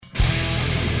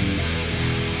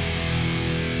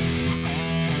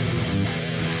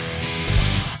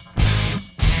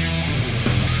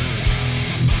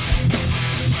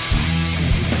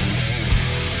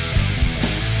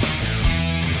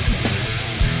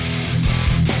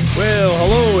Well,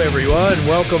 hello everyone.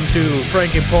 Welcome to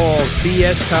Frank and Paul's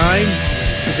BS Time.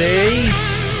 Today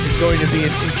is going to be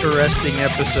an interesting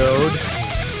episode.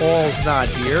 Paul's not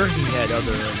here. He had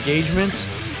other engagements.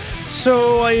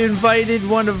 So I invited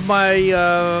one of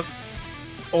my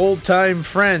old-time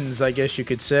friends, I guess you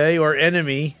could say, or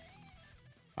enemy.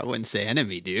 I wouldn't say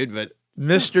enemy, dude, but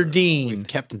Mr. Dean. we've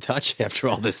kept in touch after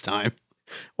all this time.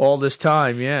 All this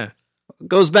time, yeah.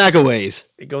 Goes back a ways.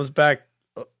 It goes back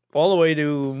all the way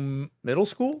to middle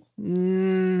school?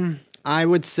 I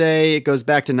would say it goes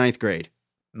back to 9th grade.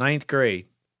 9th grade.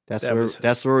 That's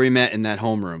where we met, in that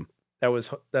homeroom. That was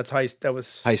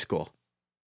High school.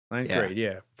 9th grade,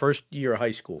 yeah. First year of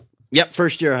high school. Yep,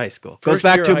 first year of high school. First Goes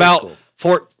back year to of high school.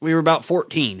 we were about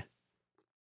 14.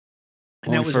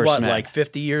 And when that we was first what, met. like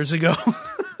 50 years ago?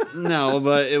 No,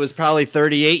 but it was probably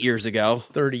 38 years ago.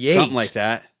 38. Something like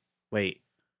that. Wait,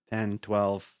 10,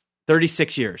 12,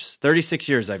 36 years. 36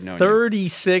 years I've known you.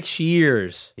 36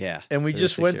 years. Yeah. And we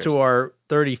just 36 went years. to our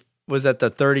was that the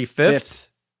 35th? Fifth.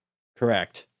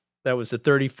 Correct. That was the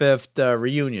 35th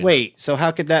reunion. Wait, so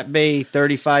how could that be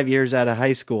 35 years out of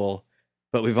high school,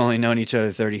 but we've only known each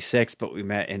other 36, but we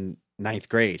met in 9th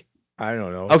grade? I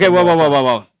don't know. Okay,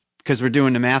 whoa. Because we're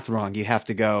doing the math wrong. You have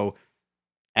to go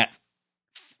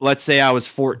let's say I was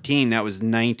 14, that was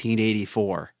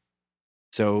 1984.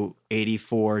 So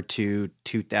 84 to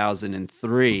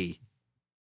 2003.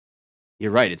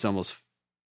 You're right, it's almost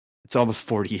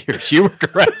 40 years. You were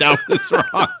correct. I was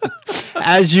wrong.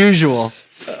 As usual.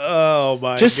 Oh,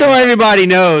 my Just God. so everybody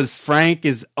knows, Frank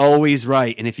is always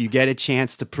right. And if you get a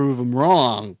chance to prove him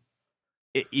wrong,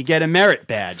 you get a merit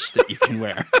badge that you can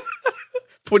wear.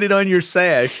 Put it on your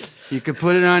sash. You could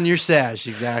put it on your sash,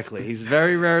 exactly. He's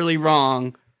very rarely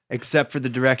wrong, except for the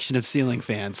direction of ceiling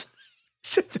fans.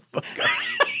 Shut the fuck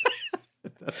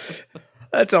up.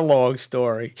 That's a long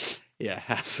story. Yeah,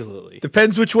 absolutely.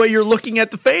 Depends which way you're looking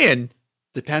at the fan.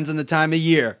 Depends on the time of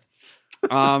year.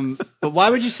 But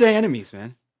why would you say enemies,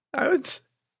 man? I would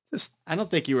I don't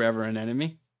think you were ever an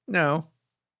enemy. no.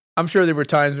 I'm sure there were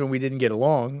times when we didn't get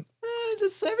along.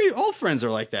 All friends are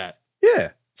like that.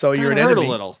 Yeah. So you're an Kinda hurt enemy. a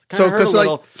little. So, Hurt a 'cause, like-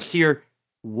 little to your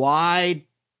wide,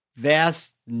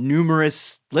 vast,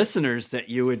 numerous listeners that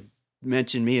you would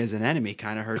mention me as an enemy.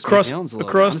 Kind of hurts my feelings a little.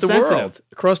 Across I'm the sensitive. world.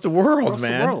 Across the world, Across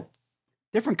man. the world.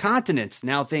 Different continents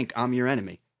now think I'm your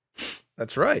enemy.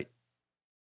 That's right.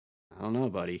 I don't know,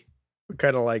 buddy. We're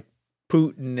kind of like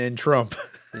Putin and Trump.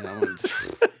 Yeah,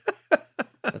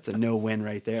 that's a no-win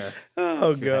right there.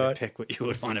 Oh, If you had to God. pick what you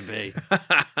would want to be.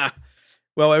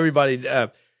 Well, everybody,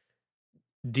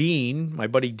 Dean, my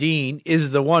buddy Dean,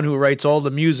 is the one who writes all the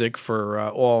music for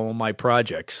all my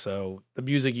projects. So the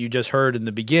music you just heard in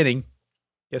the beginning,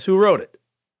 guess who wrote it?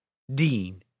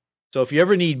 Dean. So if you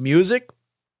ever need music,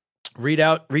 reach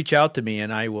out to me,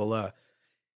 and I will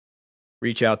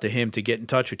reach out to him to get in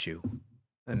touch with you.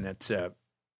 And that's what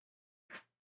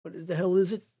the hell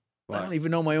is it? I don't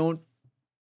even know my own.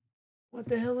 What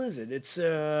the hell is it? It's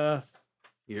Your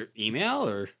email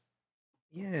or?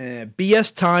 yeah,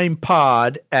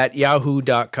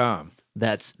 bstimepod@yahoo.com.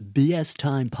 That's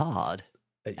bstimepod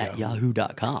at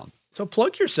yahoo.com. So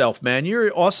plug yourself, man. You're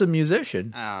an awesome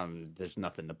musician. There's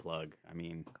nothing to plug. I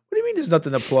mean, What do you mean there's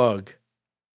nothing to plug?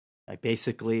 I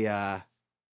basically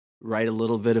write a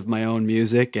little bit of my own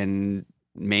music and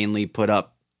mainly put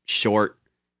up short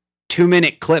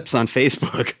 2-minute clips on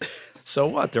Facebook. So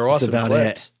what? They're awesome That's about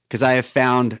clips. it. Because I have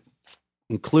found,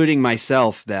 including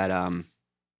myself, that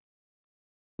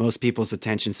most people's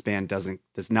attention span does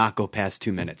not go past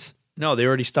 2 minutes. No, they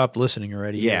already stopped listening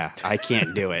already. Yeah, I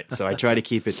can't do it. So I try to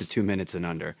keep it to 2 minutes and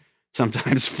under.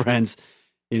 Sometimes friends,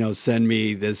 send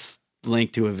me this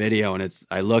link to a video and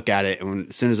I look at it, and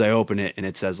as soon as I open it and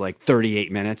it says like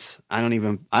 38 minutes, I don't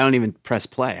even press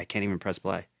play. I can't even press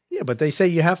play. Yeah, but they say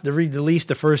you have to read at least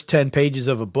the first 10 pages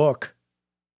of a book.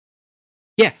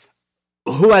 Yeah.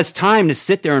 Who has time to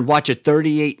sit there and watch a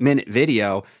 38-minute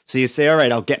video? So you say, all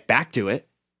right, I'll get back to it.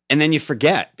 And then you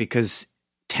forget because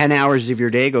 10 hours of your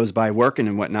day goes by working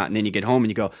and whatnot. And then you get home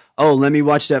and you go, oh, let me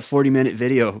watch that 40-minute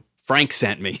video Frank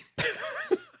sent me.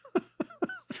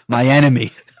 My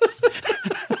enemy.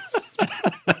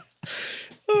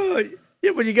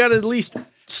 Yeah, but you got to at least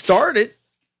start it.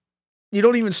 You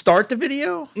don't even start the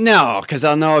video? No, because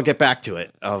I'll know I'll get back to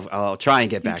it. I'll try and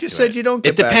get back to it. You just said you don't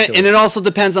get back to it. And it also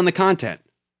depends on the content.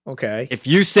 Okay. If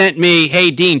you sent me,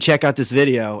 hey, Dean, check out this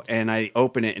video, and I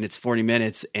open it and it's 40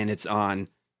 minutes and it's on,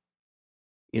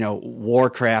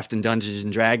 Warcraft and Dungeons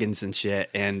and Dragons and shit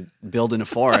and building a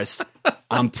forest,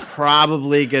 I'm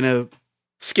probably going to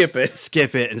skip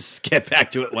it and get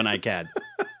back to it when I can.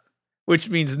 Which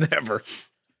means never.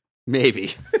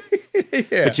 Maybe.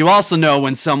 Yeah. But you also know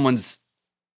when someone's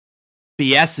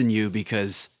BSing you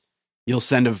because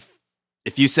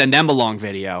if you send them a long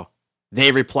video,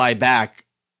 they reply back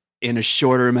in a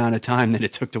shorter amount of time than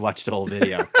it took to watch the whole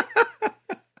video.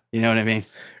 You know what I mean?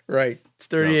 Right. It's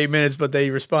 38 minutes, but they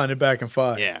responded back in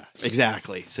 5. Yeah,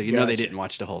 exactly. So you know they didn't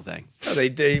watch the whole thing. No,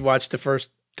 they watched the first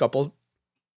couple,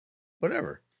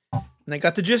 whatever, and they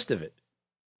got the gist of it.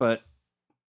 But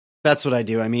that's what I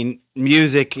do. I mean,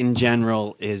 music in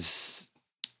general is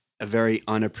a very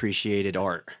unappreciated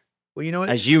art, Well, you know what?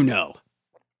 as you know.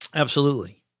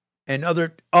 Absolutely. And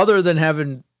other than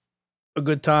having a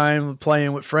good time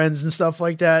playing with friends and stuff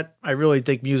like that, I really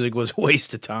think music was a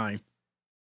waste of time.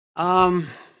 I'll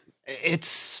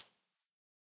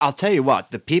tell you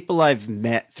what, the people I've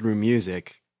met through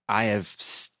music, I have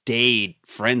stayed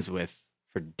friends with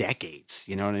for decades.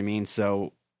 You know what I mean?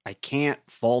 So I can't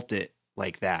fault it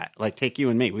like that. Like, take you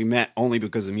and me. We met only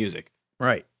because of music.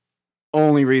 Right.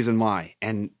 Only reason why.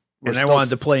 And I wanted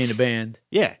to play in a band.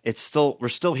 Yeah, we're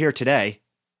still here today,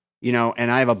 you know, and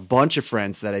I have a bunch of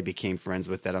friends that I became friends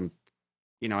with that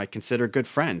I consider good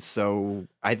friends. So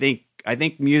I think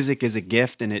music is a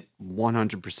gift and it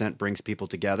 100% brings people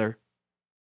together.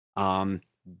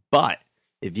 But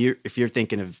if you're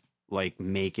thinking of like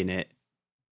making it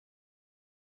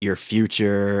your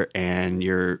future and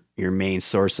your main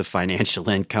source of financial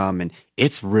income, and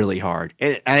it's really hard.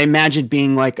 I imagine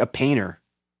being like a painter,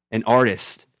 an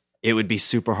artist, it would be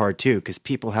super hard too, because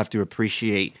people have to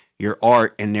appreciate your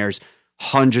art, and there's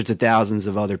hundreds of thousands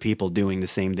of other people doing the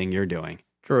same thing you're doing.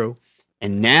 True.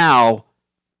 And now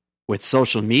with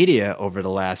social media over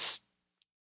the last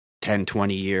 10,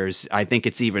 20 years, I think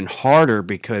it's even harder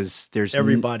because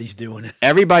everybody's doing it.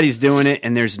 Everybody's doing it,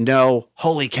 and there's no,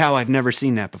 holy cow, I've never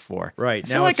seen that before. Right. I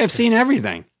feel like I've seen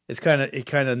everything. It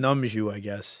kind of numbs you, I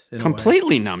guess.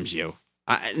 Completely numbs you.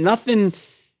 Nothing.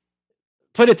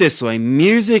 Put it this way: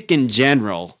 music in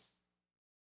general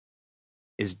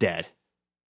is dead.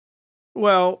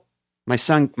 Well, my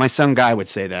son Guy would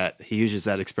say that. He uses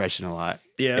that expression a lot.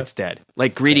 Yeah, it's dead.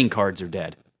 Like greeting cards are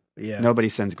dead. Yeah, nobody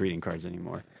sends greeting cards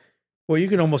anymore. Well, you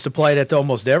can almost apply that to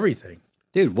almost everything.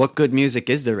 Dude, what good music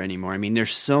is there anymore? I mean,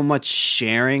 there's so much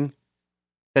sharing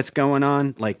that's going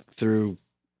on, like through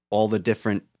all the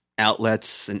different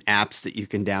outlets and apps that you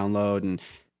can download, and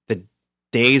the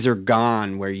days are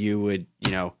gone where you would,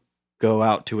 go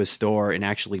out to a store and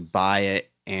actually buy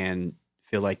it and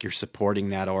feel like you're supporting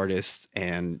that artist,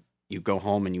 and you go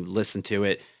home and you listen to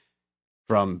it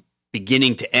from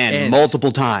beginning to end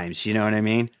multiple times. You know what I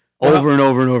mean? Over and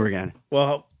over and over again.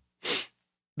 Well,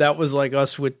 that was like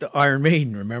us with the Iron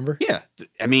Maiden, remember? Yeah.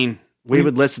 I mean, we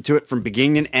would listen to it from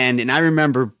beginning to end. And I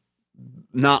remember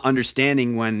not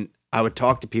understanding when I would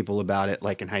talk to people about it,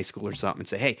 like in high school or something, and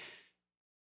say, hey,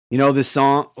 you know this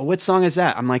song? Well, what song is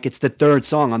that? I'm like, it's the third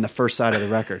song on the first side of the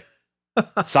record.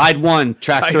 Side 1,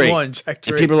 track 3. Track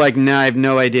 3. And people are like, nah, I have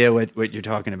no idea what you're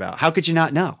talking about. How could you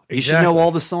not know? Exactly. You should know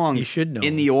all the songs you should know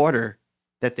in the order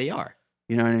that they are.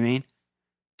 You know what I mean?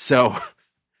 So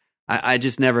I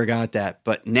just never got that.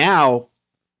 But now,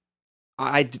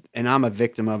 and I'm a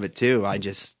victim of it too. I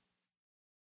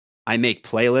make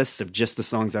playlists of just the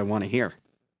songs I want to hear.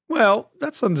 Well,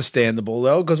 that's understandable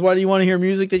though, because why do you want to hear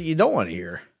music that you don't want to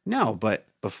hear? No, but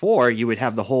before you would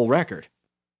have the whole record.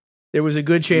 There was a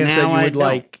good chance that you would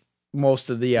like most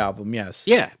of the album, yes.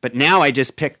 Yeah, but now I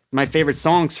just pick my favorite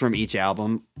songs from each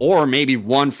album, or maybe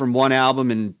one from one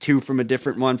album and 2 from a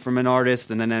different one from an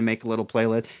artist, and then I make a little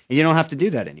playlist. And you don't have to do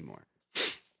that anymore.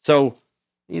 So,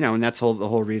 and that's the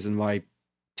whole reason why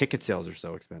ticket sales are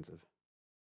so expensive.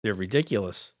 They're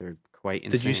ridiculous. They're quite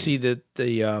insane. Did you see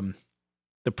the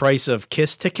price of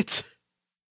Kiss tickets?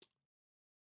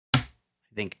 I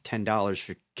think $10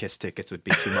 for Kiss tickets would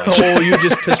be too much. Oh, you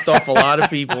just pissed off a lot of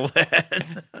people,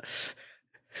 man.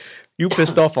 You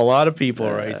pissed off a lot of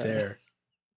people right there.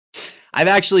 I've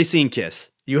actually seen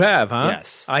Kiss. You have, huh?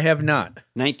 Yes. I have not.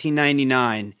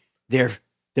 1999,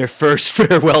 their first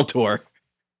farewell tour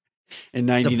in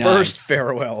 99. The first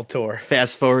farewell tour.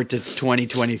 Fast forward to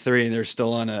 2023, and they're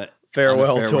still on a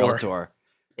farewell tour.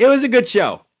 It was a good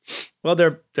show. Well,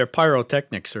 their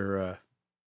pyrotechnics are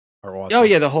awesome. Oh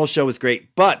yeah, the whole show was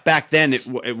great. But back then,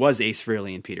 it was Ace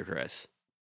Frehley and Peter Criss.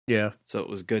 Yeah. So it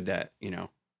was good that now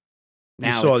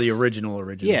you saw the original.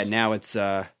 Yeah, now it's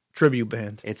tribute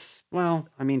band. It's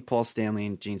Paul Stanley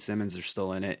and Gene Simmons are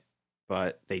still in it,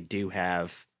 but they do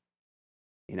have,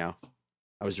 I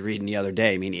was reading the other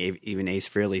day. I mean, even Ace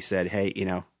Frehley said, "Hey,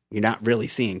 you're not really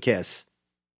seeing Kiss.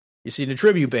 You see the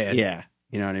tribute band." Yeah,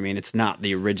 you know what I mean. It's not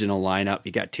the original lineup.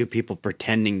 You got 2 people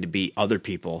pretending to be other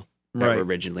people that were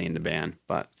originally in the band,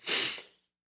 but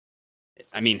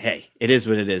I mean, hey, it is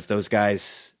what it is. Those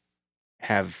guys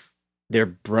they're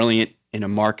brilliant in a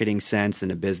marketing sense,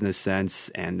 in a business sense,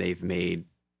 and they've made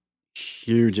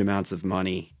huge amounts of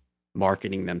money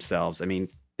marketing themselves. I mean,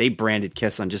 they branded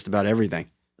Kiss on just about everything.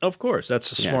 Of course,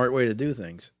 that's a smart way to do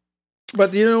things.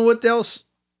 But you know what else?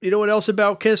 You know what else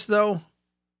about Kiss, though?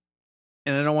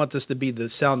 And I don't want this to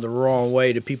sound the wrong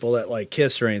way to people that like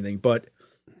Kiss or anything, but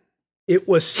it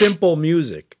was simple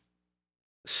music.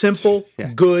 Simple,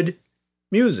 good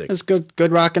music. It's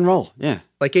good rock and roll. Yeah.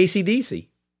 Like AC/DC.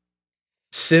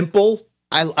 Simple,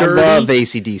 I love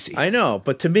AC/DC. I know,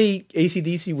 but to me,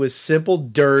 AC/DC was simple,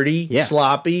 dirty,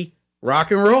 sloppy,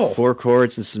 rock and roll. 4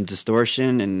 chords and some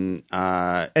distortion. And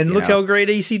look how great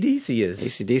AC/DC is.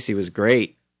 AC/DC was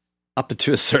great up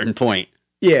to a certain point.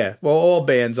 Yeah, well, all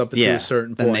bands up to a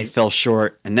certain point. Then they fell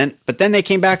short, but then they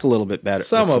came back a little bit better.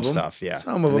 Some of them, stuff, yeah.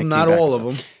 Some of them, not all of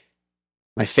them.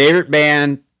 My favorite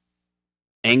band,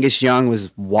 Angus Young,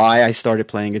 was why I started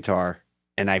playing guitar,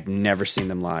 and I've never seen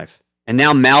them live. And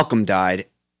now Malcolm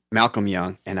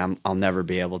Young, and I'll never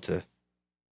be able to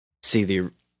see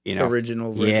the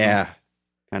original. Yeah,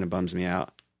 kind of bums me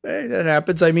out. Hey, that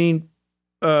happens. I mean,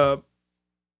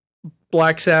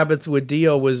 Black Sabbath with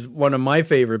Dio was one of my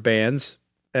favorite bands,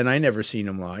 and I never seen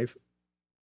him live.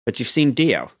 But you've seen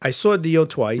Dio. I saw Dio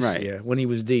twice, right. when he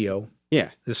was Dio. Yeah.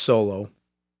 His solo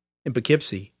in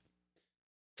Poughkeepsie.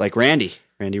 It's like Randy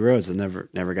Rhoads. I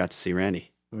never got to see Randy.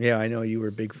 Yeah, I know you were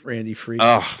a big Randy freak.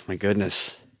 Oh, my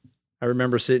goodness. I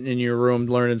remember sitting in your room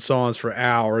learning songs for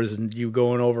hours and you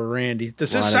going over Randy.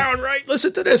 Does this sound right?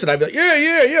 Listen to this. And I'd be like,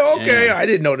 yeah, okay. Yeah. I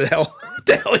didn't know what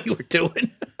the hell you were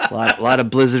doing. a lot of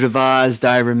Blizzard of Oz,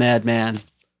 Diary Madman.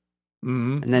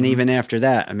 Mm-hmm. And then even after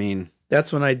that, I mean.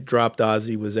 That's when I dropped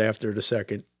Ozzy, was after the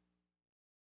second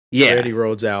Randy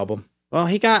Rhoads album. Well,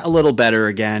 he got a little better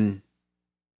again.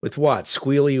 With what?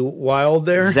 Squealy Wild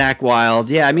there? Zakk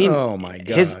Wylde. Yeah, I mean. Oh, my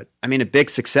God. A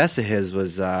big success of his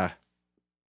was, what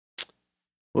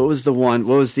was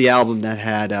the album that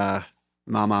had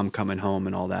Mama, I'm Coming Home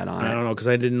and all that on it? I don't know, because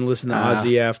I didn't listen to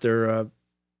Ozzy after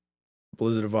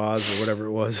Blizzard of Oz or whatever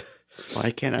it was. Why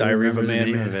can't I Diary remember of a the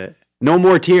name Madman. of it? No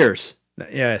More Tears.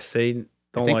 Yeah, say, don't like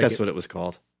it. I think that's what it was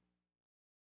called.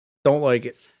 Don't like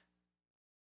it.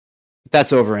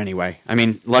 That's over anyway. I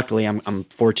mean, luckily, I'm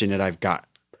fortunate I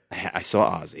saw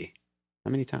Ozzy.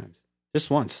 How many times? Just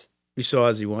once. You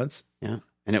saw Ozzy once? Yeah.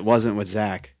 And it wasn't with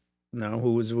Zach. No,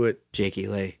 who was with? Jakey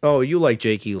Lee. Oh, you like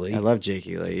Jakey Lee. I love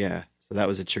Jakey Lee, yeah. So that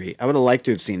was a treat. I would have liked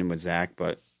to have seen him with Zach,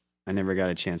 but I never got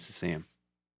a chance to see him.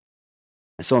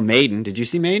 I saw Maiden. Did you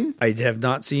see Maiden? I have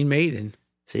not seen Maiden.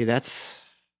 See, but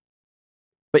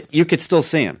you could still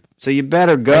see him. So you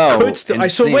better go. I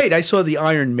saw the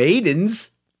Iron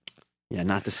Maidens. Yeah,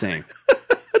 not the same.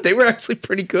 They were actually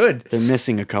pretty good. They're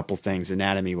missing a couple things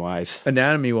anatomy-wise,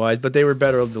 but they were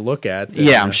better to look at.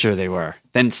 Yeah, I'm sure they were.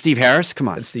 Then Steve Harris? Come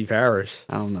on. And Steve Harris.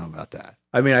 I don't know about that.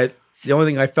 I mean, the only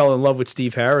thing I fell in love with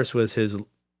Steve Harris was his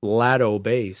Lado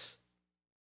bass.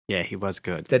 Yeah, he was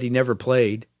good. That he never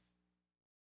played.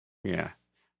 Yeah.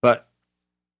 But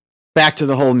back to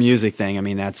the whole music thing. I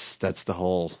mean, that's the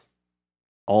whole,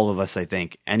 all of us, I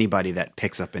think, anybody that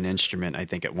picks up an instrument, I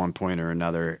think at one point or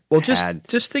another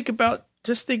just think about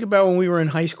when we were in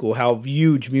high school, how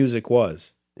huge music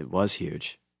was. It was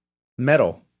huge.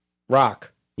 Metal,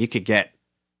 rock. You could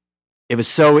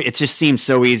it just seemed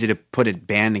so easy to put a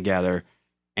band together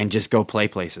and just go play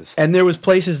places. And there was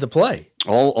places to play.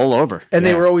 All over. And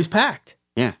they were always packed.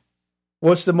 Yeah.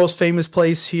 What's the most famous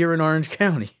place here in Orange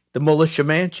County? The Militia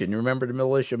Mansion. You remember the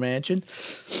Militia Mansion?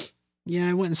 Yeah,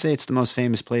 I wouldn't say it's the most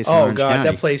famous place in Orange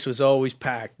County. That place was always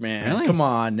packed, man. Really? Come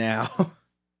on now.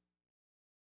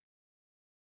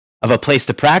 Of a place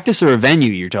to practice or a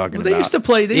venue you're talking about? They used to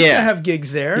play. They used to have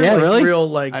gigs there. Yeah, really?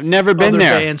 Real, I've never been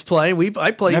there. Bands playing. I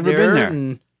played never there. Been there.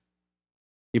 And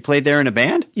you played there in a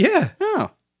band? Yeah. Oh.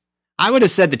 I would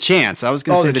have said the Chance. I was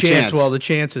going to say the Chance. Well, the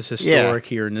Chance is historic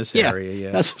here in this area.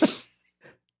 Yeah. That's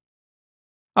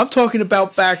I'm talking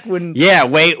about back when. Yeah,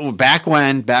 back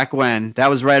when. That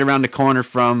was right around the corner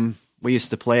from, we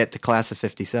used to play at the Class of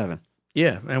 57.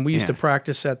 Yeah, and we used to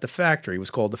practice at the Factory. It was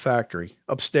called the Factory.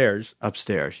 Upstairs,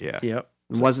 yeah. Yep.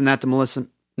 Wasn't that the Melissa?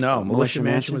 No, Militia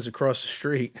Mansion was across the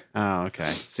street. Oh,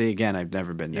 okay. See, again, I've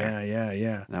never been there.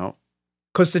 Yeah. No.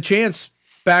 Because the Chance,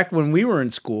 back when we were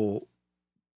in school,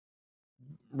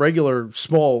 regular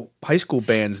small high school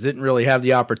bands didn't really have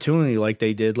the opportunity like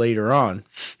they did later on.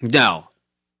 No.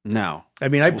 I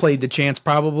mean, I played the Chance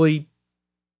probably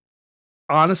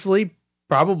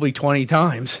 20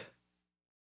 times.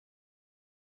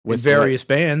 With various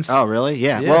bands. Oh, really?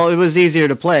 Yeah. Well, it was easier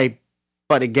to play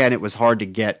But again, it was hard to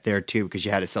get there too because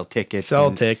you had to sell tickets.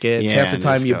 Sell tickets. Yeah, Half the and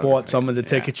time just you go, bought right, some of the yeah.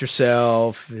 tickets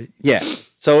yourself. Yeah.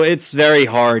 So it's very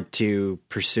hard to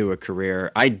pursue a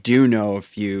career. I do know a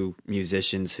few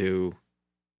musicians who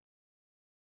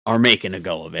are making a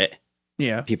go of it.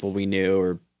 Yeah. People we knew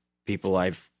or people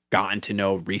I've gotten to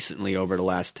know recently over the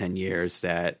last 10 years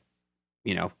that,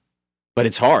 but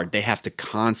it's hard. They have to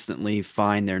constantly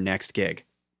find their next gig.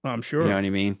 I'm sure. You know what I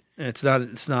mean? It's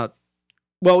not,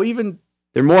 well, even.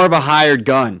 They're more of a hired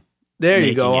gun. There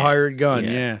you go. making A it. hired gun.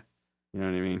 Yeah. Yeah. You know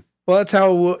what I mean? Well, that's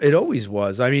how it always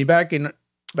was. I mean, back in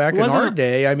Wasn't our it?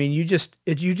 day, I mean, you just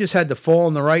had to fall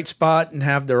in the right spot and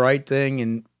have the right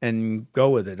thing and go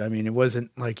with it. I mean, it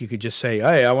wasn't like you could just say,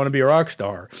 "Hey, I want to be a rock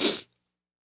star."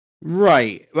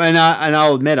 Right. And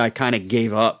I'll admit I kind of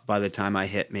gave up by the time I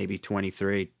hit maybe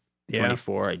 23, Yeah.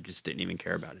 24. I just didn't even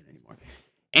care about it anymore.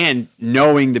 And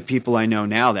knowing the people I know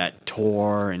now that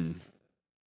tour and,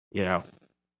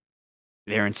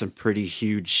 they're in some pretty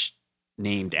huge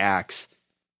named acts,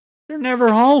 they're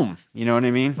never home. You know what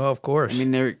I mean? Well, of course. I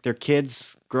mean, their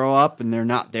kids grow up and they're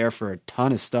not there for a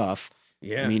ton of stuff.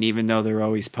 yeah. I mean, even though they're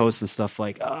always posting stuff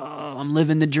like, "Oh, I'm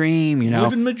living the dream,"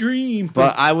 living my dream.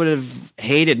 But I would have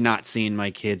hated not seeing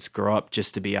my kids grow up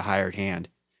just to be a hired hand.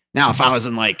 Now, if I was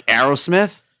in like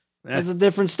Aerosmith, that's a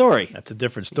different story. That's a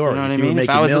different story. You know what I you were mean? If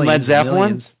making I was in Led millions and Zeppelin,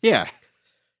 millions. yeah.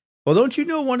 Well, don't you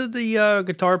know one of the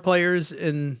guitar players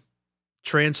in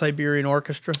Trans-Siberian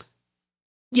Orchestra?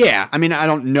 Yeah. I mean, I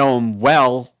don't know him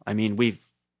well. I mean, we've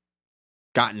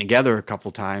gotten together a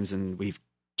couple times and we've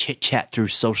chit-chat through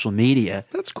social media.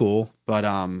 That's cool. But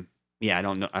yeah, I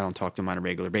don't know. I don't talk to him on a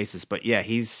regular basis. But yeah,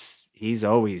 he's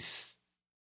always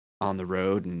on the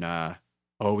road and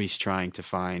always trying to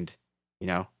find,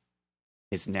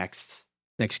 his next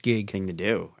gig. thing to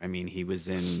do. I mean, he was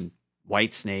in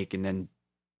Whitesnake and then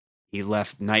he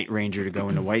left Night Ranger to go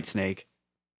into Whitesnake.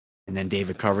 And then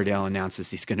David Coverdale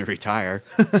announces he's going to retire.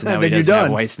 So now he Then you're doesn't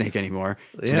done. have Whitesnake anymore.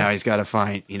 So Yeah. now he's got to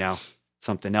find,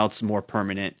 something else more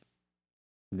permanent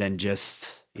than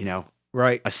just,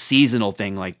 Right. a seasonal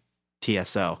thing like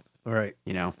TSO, Right.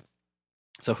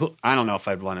 So I don't know if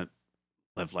I'd want to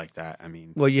live like that. I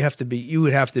mean, Well, you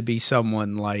would have to be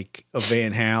someone like a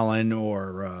Van Halen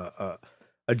or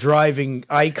a driving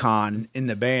icon in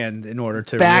the band in order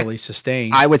to Back- really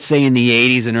sustain. I would say in the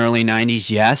 80s and early 90s,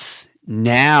 yes.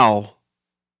 Now,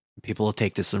 people will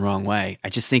take this the wrong way. I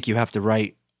just think you have to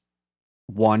write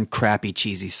one crappy,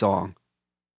 cheesy song.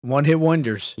 One-hit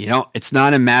wonders. It's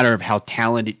not a matter of how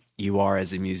talented you are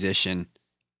as a musician.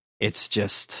 It's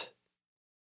just,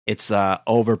 it's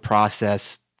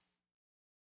over-processed,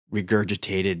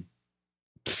 regurgitated,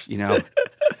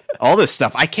 all this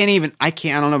stuff. I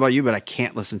don't know about you, but I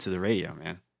can't listen to the radio,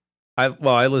 man. I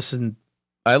listen,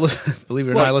 believe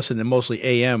it or not, I listen to mostly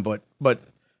AM, but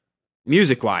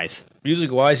Music-wise.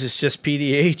 music-wise, it's just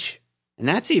PDH, And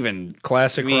that's even,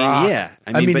 classic I mean, rock. yeah.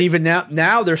 I mean, but even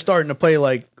now they're starting to play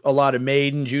like a lot of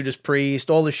Maiden, Judas Priest,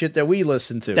 all the shit that we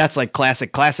listen to. that's like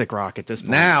classic rock at this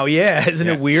point. now, yeah. Isn't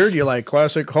Yeah. it weird? You're like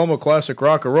classic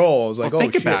rock and roll. I was like, Well,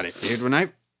 think shit. about it, dude. When I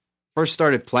first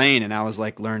started playing and I was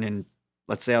like learning,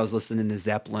 let's say I was listening to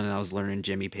Zeppelin and I was learning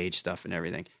Jimmy Page stuff and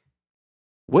everything.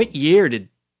 What year did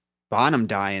Bonham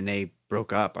die and they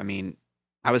broke up? I mean,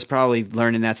 I was probably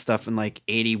learning that stuff in like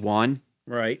 81.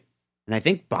 Right. And I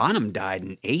think Bonham died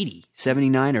in 80,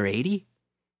 79 or 80.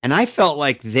 And I felt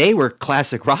like they were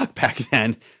classic rock back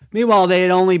then. Meanwhile, they had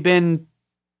only been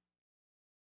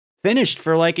finished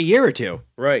for like a year or two.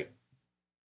 Right.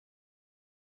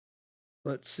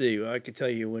 Let's see. I can tell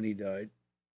you when he died.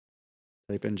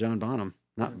 They've been John Bonham,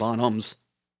 not Bonhams.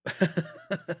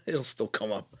 It'll still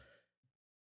come up.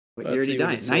 What Let's year did he see what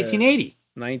die? it says. 1980.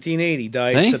 1980.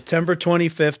 Died See? September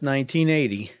 25th,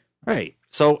 1980. Right.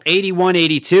 So 81,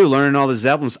 82, learning all the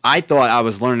Zeppelins, I thought I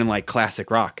was learning like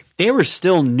classic rock. They were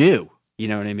still new. You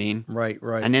know what I mean? Right.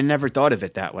 And I never thought of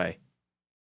it that way.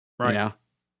 Right.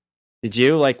 Did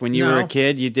you? Like when you were No. a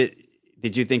kid,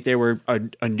 did you think they were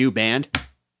a new band?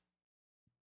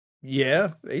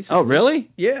 Yeah. Basically. Oh,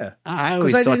 really? Yeah. I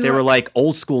always 'Cause I thought didn't they were know- like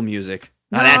old school music.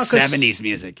 No, Not that 'cause- 70s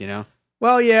music,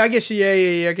 Well, yeah. I guess.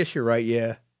 Yeah. I guess you're right.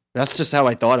 Yeah. That's just how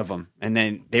I thought of them. And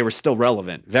then they were still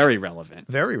relevant, very relevant.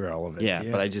 Very relevant. Yeah,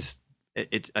 but I just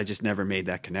never made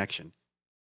that connection.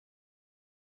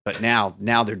 But now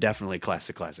they're definitely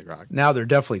classic rock. now they're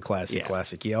definitely classic. Yeah.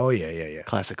 Classic. Yeah. Oh yeah.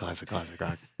 Classic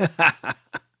rock.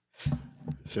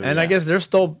 So, And I guess they're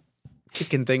still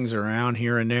kicking things around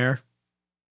here and there.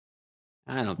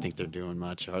 I don't think they're doing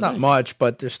much. Are Not they? much,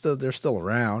 but they're still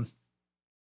around.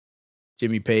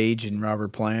 Jimmy Page and Robert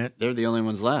Plant. They're the only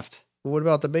ones left. What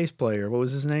about the bass player? What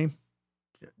was his name?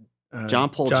 John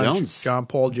Paul Jones. John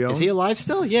Paul Jones. Is he alive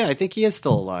still? Yeah, I think he is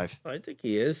still alive. I think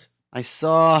he is. I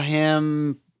saw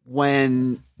him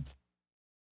when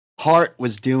Heart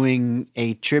was doing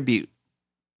a tribute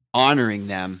honoring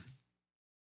them.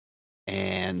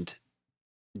 And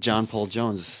John Paul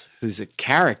Jones, who's a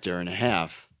character and a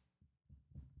half.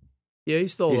 Yeah,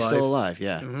 he's still alive. He's still alive,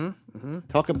 yeah. Mm-hmm, mm-hmm.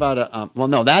 Talk about a well,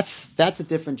 no, that's a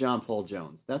different John Paul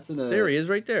Jones. That's There he is,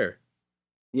 right there.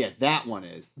 Yeah, that one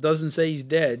is. Doesn't say he's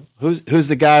dead. Who's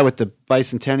the guy with the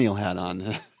bicentennial hat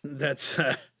on? That's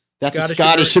a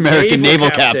Scottish American naval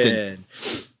captain.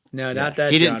 No, not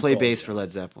that. He didn't John play Paul bass Jones. for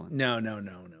Led Zeppelin. No.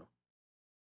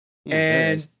 Yeah,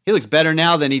 And he looks better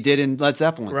now than he did in Led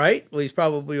Zeppelin. right? Well, he's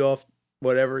probably off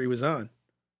whatever he was on.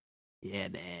 Yeah,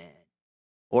 man.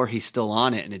 Or he's still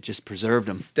on it and it just preserved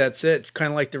him. That's it.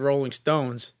 Kind of like the Rolling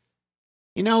Stones.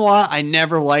 You know what? I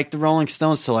never liked the Rolling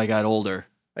Stones till I got older.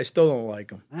 I still don't like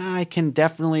them. I can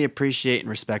definitely appreciate and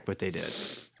respect what they did.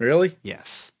 Really?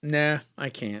 Yes. Nah, I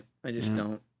can't. I just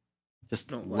don't. Just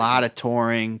a Don't like lot of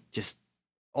touring, just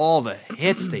all the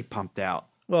hits they pumped out.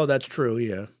 Well, that's true.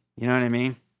 Yeah. You know what I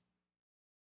mean?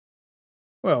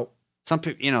 Well, Some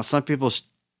people,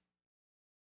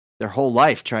 their whole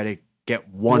life try to get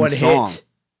one what song. hit?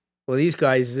 Well, these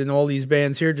guys in all these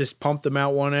bands here just pumped them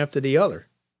out one after the other.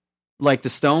 Like the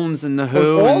Stones and the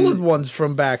Who. Well, all and the ones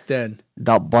from back then.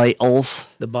 the Beatles.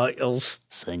 The Beatles.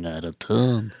 Sing out of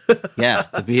tune. Yeah,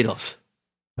 the Beatles.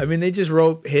 I mean, they just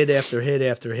wrote hit after hit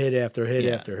after hit after hit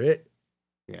Yeah. after hit.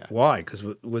 Yeah. Why? Because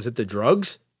was it the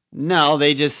drugs? No,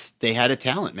 they had a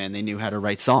talent, man. They knew how to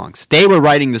write songs. They were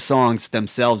writing the songs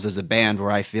themselves as a band,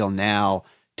 where I feel now,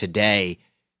 today,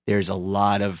 there's a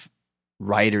lot of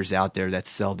writers out there that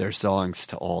sell their songs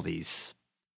to all these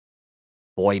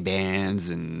boy bands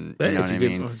and, you know what I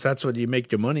mean? If that's what you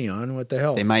make your money on, what the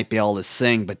hell? They might be able to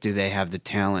sing, but do they have the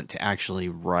talent to actually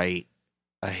write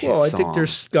a hit well, I song? think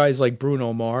there's guys like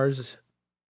Bruno Mars.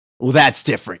 Well, that's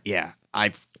different, yeah.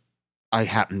 I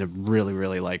happen to really,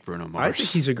 really like Bruno Mars. I think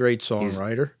he's a great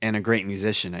songwriter. And a great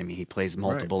musician. I mean, he plays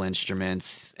multiple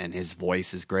instruments, and his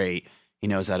voice is great. He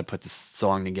knows how to put the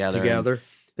song together.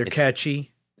 They're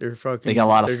catchy. They're fucking. They got a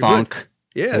lot of funk. Good.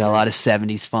 Yeah, They got a lot of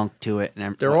 70s funk to it.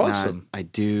 And They're whatnot. awesome. I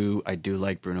do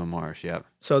like Bruno Mars, yeah.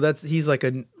 So he's like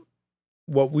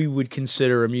what we would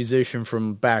consider a musician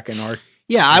from back in our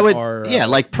Yeah, I would. our,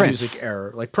 like Prince. music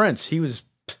era. Like Prince, he was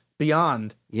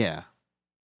beyond. Yeah.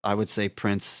 I would say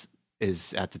Prince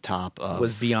is at the top of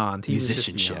Was beyond. He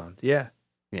musicianship. was just beyond. Yeah.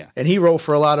 Yeah. And he wrote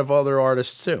for a lot of other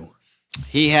artists too.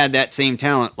 He had that same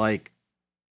talent like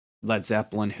Led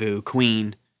Zeppelin, Who,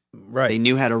 Queen. Right. They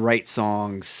knew how to write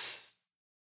songs.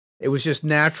 It was just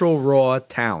natural, raw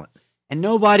talent. And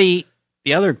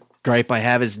the other gripe I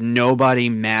have is nobody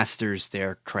masters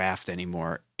their craft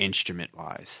anymore, instrument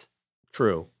wise.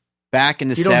 True. Back in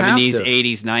the You don't have 70s, to.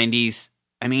 80s, 90s,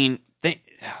 I mean,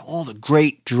 all the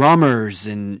great drummers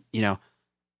and, you know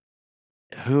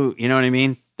what I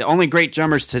mean? The only great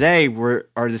drummers today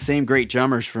are the same great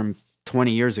drummers from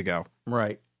 20 years ago.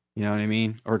 Right. You know what I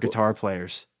mean? Or guitar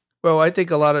players. Well, I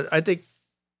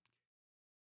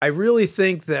really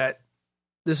think that,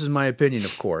 this is my opinion,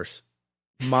 of course,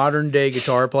 modern day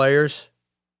guitar players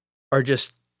are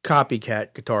just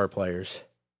copycat guitar players.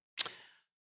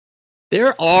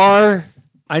 There are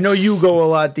I know you go a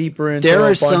lot deeper into There a are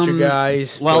bunch some of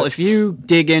guys. Well, but- if you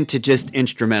dig into just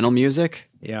instrumental music,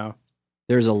 yeah,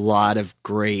 there's a lot of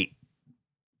great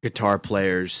guitar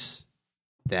players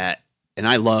and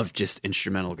I love just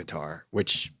instrumental guitar,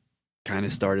 which kind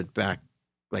of started back,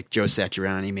 like Joe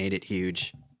Satriani made it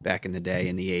huge back in the day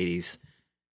in the 80s.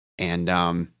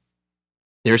 And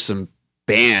there's some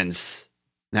bands,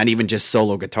 not even just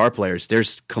solo guitar players,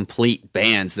 there's complete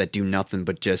bands that do nothing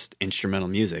but just instrumental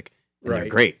music. And they're Right.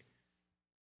 great.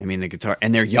 I mean, the guitar,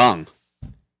 and they're young,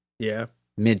 yeah.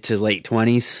 mid to late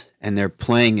 20s, and their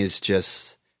playing is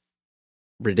just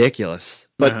ridiculous.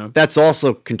 But Uh-huh. that's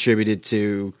also contributed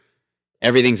to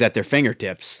everything's at their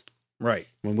fingertips. Right.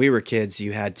 When we were kids,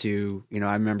 you had to,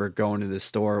 I remember going to the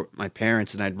store with my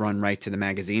parents, and I'd run right to the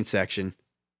magazine section.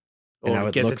 And I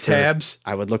would get the look for tabs.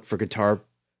 I would look for Guitar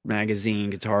Magazine,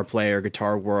 Guitar Player,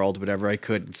 Guitar World, whatever I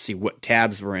could, and see what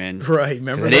tabs were in. Right. 'Cause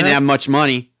Remember I that? didn't have much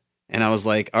money, and I was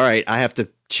like, all right, I have to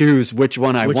choose which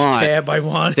one I Which want. tab I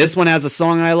want. This one has a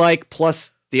song I like,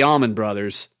 plus the Allman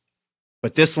Brothers.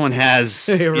 But this one has,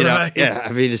 Right. yeah,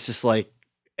 I mean, it's just like,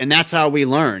 and that's how we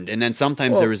learned. And then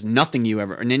sometimes Well- there was nothing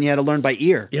and then you had to learn by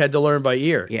ear. You had to learn by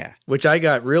ear. Yeah. Which I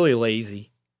got really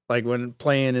lazy. Like when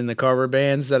playing in the cover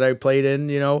bands that I played in,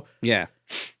 Yeah.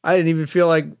 I didn't even feel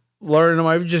like learning them.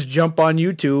 I would just jump on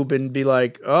YouTube and be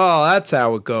like, oh, that's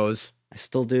how it goes. I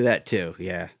still do that too.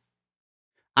 Yeah.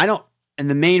 And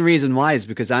the main reason why is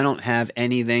because I don't have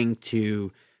anything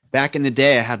to. Back in the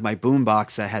day, I had my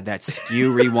boombox that had that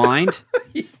skew rewind,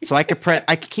 so I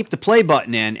could keep the play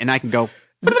button in, and I can go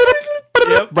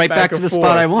right back to the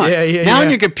spot I want. Now on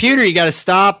your computer, you got to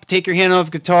stop, take your hand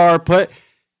off the guitar,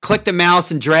 click the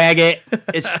mouse, and drag it.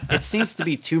 It seems to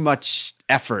be too much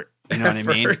effort. You know what I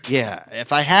mean? Yeah.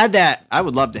 If I had that, I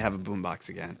would love to have a boombox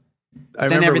again.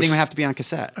 Then everything would have to be on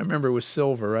cassette. I remember it was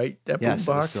silver, right? That yes,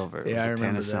 boombox? It was silver. Yeah, I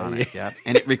remember Panasonic, that. Yeah.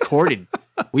 And it recorded.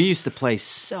 We used to play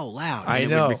so loud. I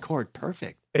know. It would record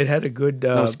perfect. It had a good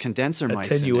those condenser mics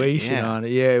attenuation on it.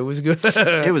 Yeah, it was good.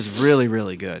 It was really,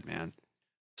 really good, man.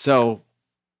 So,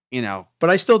 But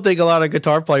I still think a lot of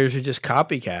guitar players are just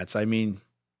copycats. I mean,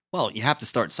 well, you have to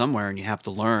start somewhere, and you have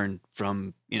to learn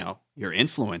from, your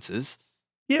influences.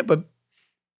 Yeah, but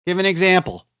give an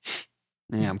example.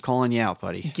 Yeah, I'm calling you out,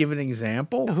 buddy. Give an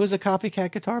example? Who's a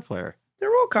copycat guitar player?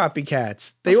 They're all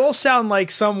copycats. They all sound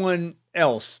like someone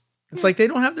else. It's like they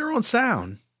don't have their own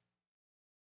sound.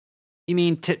 You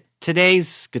mean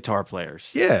today's guitar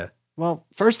players? Yeah. Well,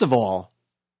 first of all,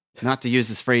 not to use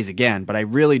this phrase again, but I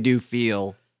really do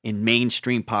feel in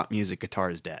mainstream pop music, guitar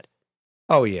is dead.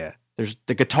 Oh, yeah.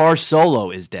 The guitar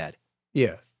solo is dead.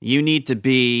 Yeah. You need to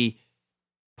be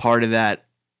part of that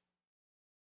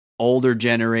older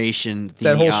generation,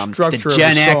 that whole structure the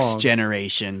Gen of X song.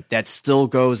 generation that still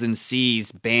goes and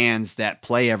sees bands that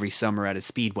play every summer at a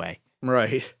speedway.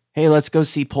 Right. Hey, let's go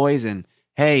see Poison.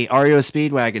 Hey, REO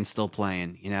Speedwagon's still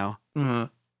playing, Mm-hmm.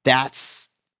 That's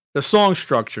the song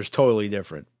structure is totally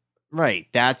different. Right.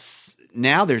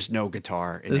 Now there's no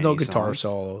guitar. There's no guitar songs.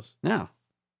 solos. No,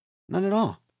 none at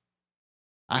all.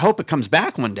 I hope it comes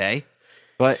back one day,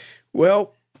 but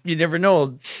well, you never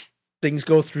know. Things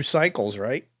go through cycles,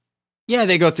 right? Yeah,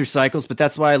 they go through cycles, but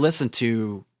that's why I listen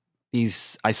to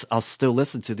these. I'll still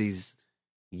listen to these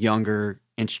younger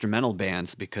instrumental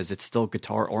bands because it's still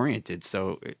guitar oriented,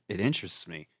 so it interests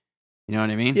me. You know what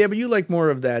I mean? Yeah, but you like more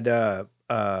of that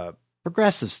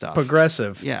progressive stuff.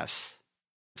 Progressive. Yes.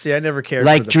 See, I never cared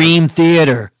like for the Dream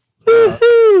Theater.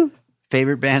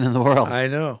 Favorite band in the world. I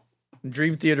know.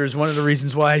 Dream Theater is one of the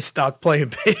reasons why I stopped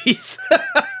playing bass.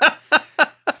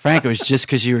 Frank, it was just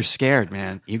because you were scared,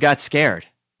 man. You got scared.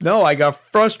 No, I got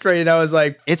frustrated. I was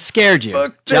like, it scared you.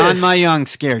 Fuck John this. My Young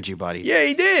scared you, buddy. Yeah,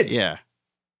 he did. Yeah.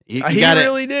 He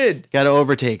really did. Got to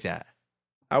overtake that.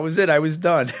 I was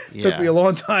done. Yeah. Took me a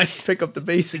long time to pick up the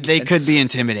bass again. They could be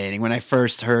intimidating. When I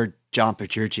first heard John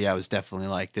Petrucci, I was definitely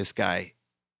like, this guy,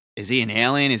 is he an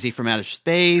alien? Is he from outer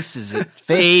space? Is it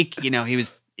fake?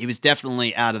 He was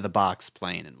definitely out of the box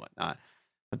playing and whatnot.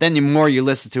 But then the more you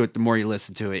listen to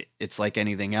it, it's like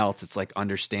anything else. It's like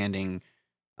understanding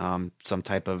some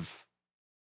type of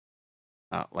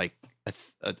like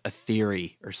a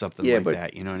theory or something like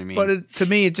that. You know what I mean? But to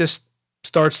me, it just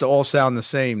starts to all sound the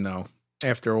same, though,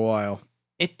 after a while.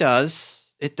 It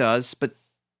does. But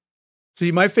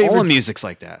see, my favorite... all the music's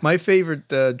like that. My favorite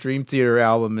Dream Theater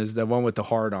album is the one with the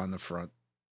heart on the front.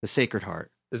 The Sacred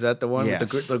Heart. Is that the one yes.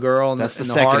 with the girl? And that's the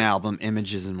and second heart? album,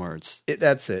 Images and Words.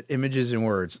 That's it, Images and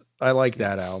Words. I like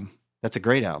that album. That's a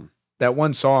great album. That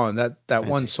one song, that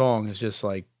one song is just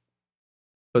like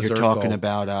You're talking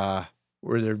about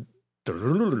where they're yeah. I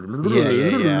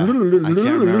can't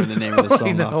remember the name of the song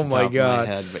off the top of my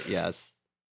head, but yes.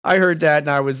 I heard that and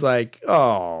I was like,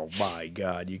 oh my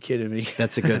God, you kidding me?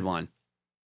 That's a good one.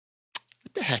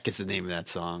 What the heck is the name of that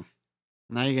song?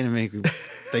 Now you're going to make me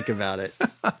think about it.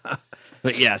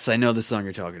 But yes, I know the song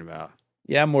you're talking about.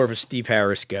 Yeah, I'm more of a Steve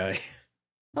Harris guy.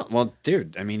 Well,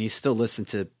 dude, I mean, you still listen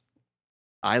to,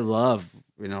 I love,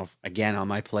 again, on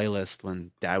my playlist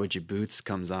when Dowager Boots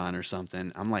comes on or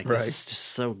something, I'm like, this is just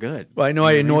so good. Well, I know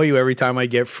I annoy you every time I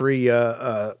get free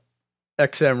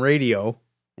XM radio.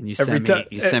 And you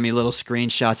send me little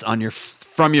screenshots on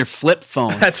from your flip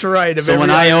phone. That's right. So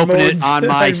when I open it on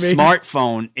my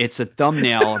smartphone, it's a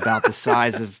thumbnail about the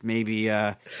size of maybe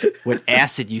what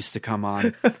Acid used to come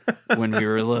on when we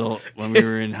were when we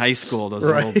were in high school. Those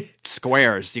little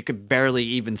squares you could barely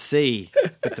even see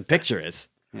what the picture is.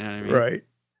 You know what I mean? Right.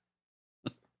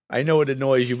 I know it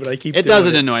annoys you, but I keep. It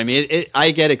doesn't annoy me.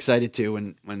 I get excited too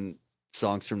when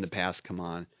songs from the past come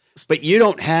on. But you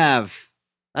don't have.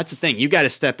 That's the thing. You got to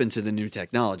step into the new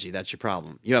technology. That's your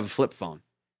problem. You have a flip phone.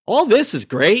 All this is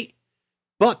great,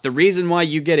 but the reason why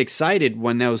you get excited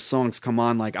when those songs come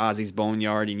on, like Ozzy's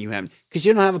Boneyard, and because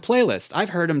you don't have a playlist.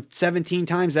 I've heard them 17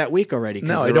 times that week already.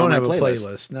 No, I don't have a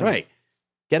playlist. No. Right.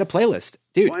 Get a playlist,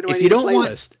 dude. Why do if I you need don't a playlist?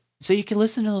 want, so you can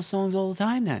listen to those songs all the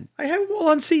time. Then I have them all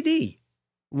on CD.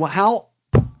 Well, how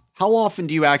often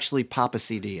do you actually pop a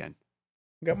CD in?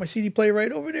 I got my CD player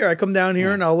right over there. I come down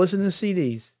here and I'll listen to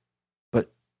CDs.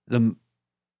 But the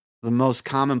the most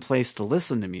common place to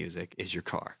listen to music is your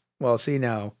car. Well, see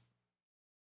now,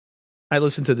 I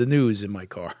listen to the news in my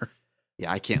car.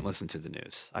 Yeah, I can't listen to the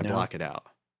news. I block it out.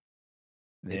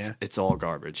 It's all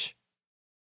garbage.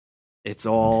 It's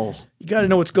all... You got to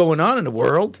know what's going on in the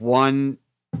world. One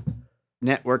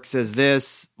network says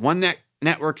this. One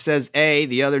network says A.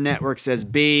 The other network says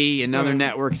B. Another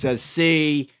network says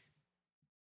C.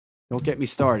 Don't get me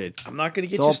started. I'm not going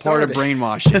to get you started. It's all part of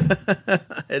brainwashing.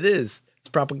 It is. It's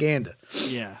propaganda.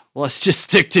 Yeah. Well, let's just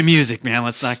stick to music, man.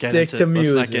 Let's not get into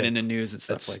music. Let's not get into news and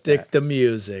stuff like that. Stick to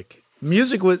music.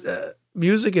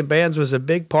 Music and bands was a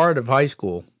big part of high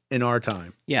school in our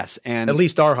time. Yes, and at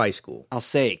least our high school. I'll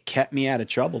say it kept me out of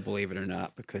trouble, believe it or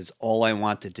not, because all I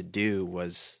wanted to do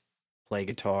was play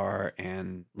guitar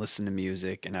and listen to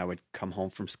music, and I would come home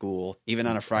from school, even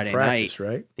on a Friday night.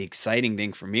 Right? The exciting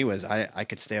thing for me was I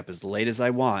could stay up as late as I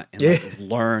want and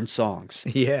learn songs.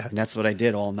 Yeah. And that's what I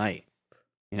did all night,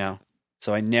 you know?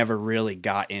 So I never really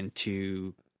got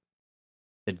into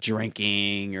the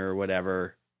drinking or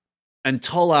whatever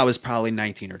until I was probably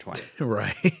 19 or 20.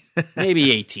 Right.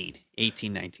 Maybe 18,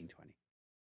 19, 20.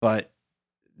 But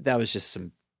that was just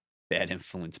some bad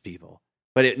influence people.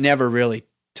 But it never really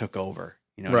took over,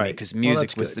 you know what I mean? Because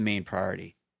music was the main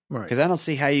priority. Right. Because I don't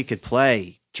see how you could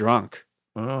play drunk.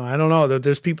 Oh, I don't know.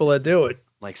 There's people that do it.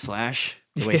 Like Slash,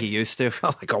 the way he used to.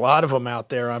 Like a lot of them out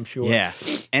there, I'm sure. Yeah.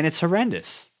 And it's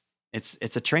horrendous.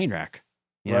 It's a train wreck.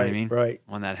 You know what I mean? Right.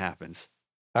 When that happens.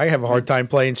 I have a hard time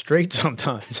playing straight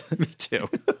sometimes. Me too.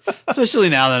 Especially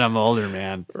now that I'm older,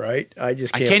 man. Right? I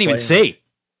can't even see.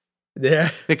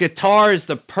 Yeah. The guitar is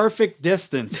the perfect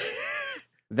distance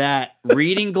that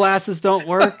reading glasses don't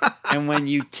work. And when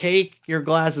you take your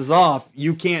glasses off,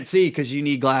 you can't see because you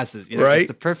need glasses. You know, right. It's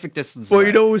the perfect distance. Well,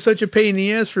 you know, it was such a pain in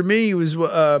the ass for me was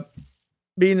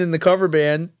being in the cover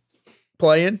band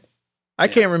playing. I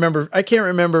can't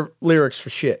remember lyrics for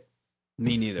shit.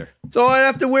 Me neither. So I'd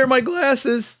have to wear my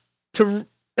glasses and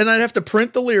I'd have to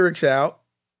print the lyrics out.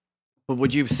 But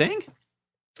would you sing?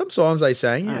 Some songs I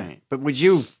sang, yeah. Right. But would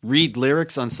you read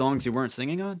lyrics on songs you weren't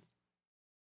singing on?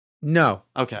 No.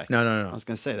 Okay. No. I was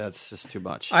going to say, that's just too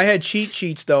much. I had cheat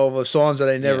sheets, though, of songs that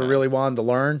I never really wanted to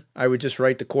learn. I would just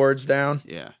write the chords down.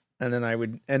 Yeah. And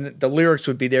then and the lyrics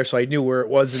would be there so I knew where it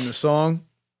was in the song.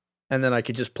 And then I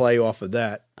could just play off of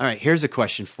that. All right, here's a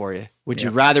question for you. Would you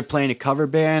rather play in a cover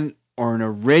band or an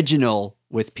original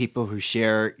with people who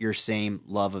share your same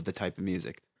love of the type of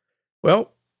music?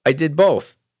 Well, I did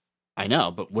both. I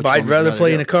know, but I'd rather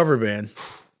play in a cover band.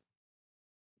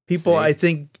 People, I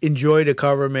think, enjoy the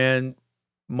cover band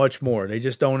much more. They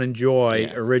just don't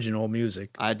enjoy original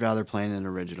music. I'd rather play in an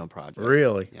original project.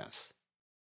 Really? Yes.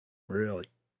 Really?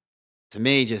 To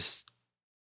me, just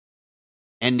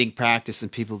ending practice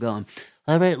and people going,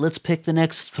 all right, let's pick the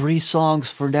next 3 songs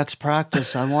for next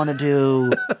practice. I want to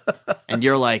do... And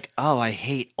you're like, oh, I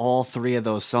hate all 3 of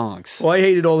those songs. Well, I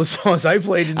hated all the songs I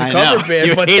played in the cover band.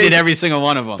 You hated every single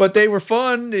one of them. But they were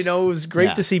fun. You know, it was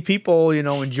great to see people, you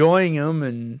know, enjoying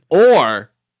them.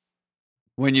 Or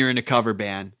when you're in a cover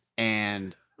band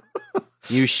and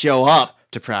you show up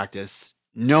to practice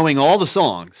knowing all the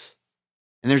songs,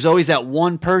 and there's always that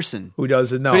one person who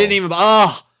doesn't know. Who didn't even,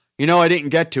 I didn't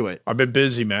get to it. I've been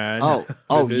busy, man.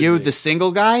 You, the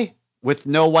single guy with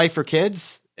no wife or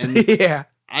kids? And yeah.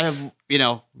 I have,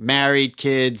 married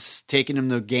kids, taking them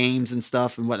to games and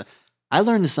stuff and whatnot. I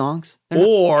learned the songs.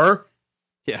 Or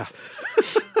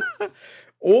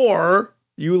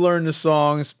you learn the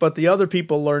songs, but the other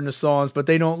people learn the songs, but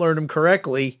they don't learn them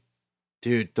correctly.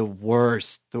 Dude, the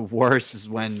worst is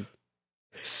when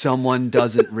someone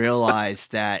doesn't realize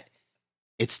that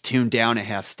it's tuned down a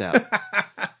half step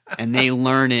and they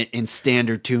learn it in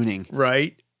standard tuning.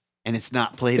 Right. And it's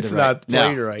not played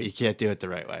right. You can't do it the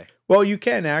right way. Well, you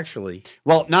can actually.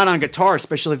 Well, not on guitar,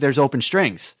 especially if there's open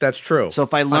strings. That's true. So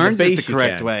if I learned it the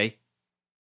correct way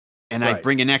and I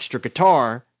bring an extra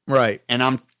guitar, right,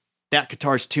 and that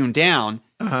guitar's tuned down,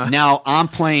 now I'm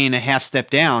playing a half step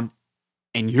down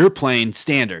and you're playing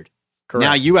standard. Correct.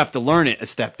 Now you have to learn it a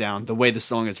step down the way the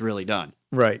song is really done.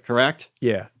 Right. Correct?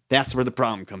 Yeah. That's where the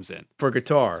problem comes in. For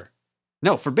guitar.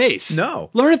 No, for bass. No.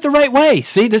 Learn it the right way.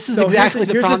 See, this is exactly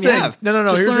the problem you have. No.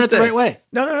 Just learn it the right way.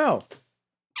 No.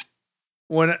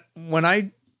 When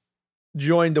I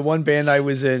joined the one band I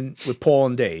was in with Paul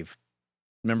and Dave,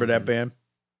 remember that band?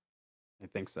 I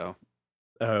think so.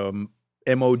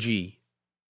 MOG.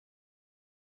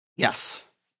 Yes.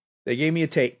 They gave me a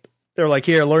tape. They're like,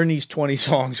 here, learn these 20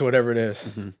 songs, whatever it is.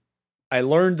 Mm-hmm. I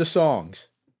learned the songs.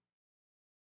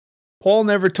 Paul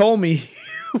never told me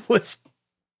it was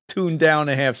tuned down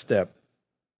a half step.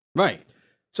 Right.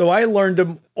 So I learned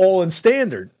them all in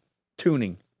standard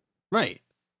tuning. Right.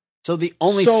 So the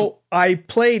only So I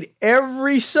played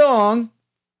every song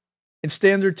in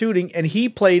standard tuning, and he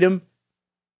played them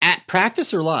at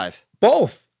practice or live?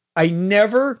 both. I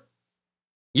never.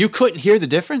 You couldn't hear the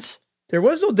difference? There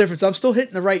was no difference. I'm still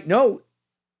hitting the right note.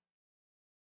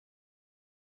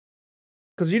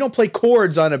 Because you don't play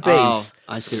chords on a bass.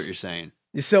 Oh, I see what you're saying.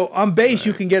 So on bass,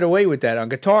 you Right. can get away with that. On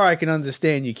guitar, I can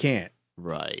understand you can't.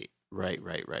 Right.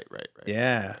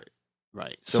 Yeah.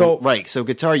 Right. So- So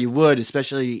guitar you would,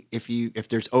 especially if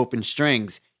there's open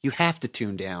strings, you have to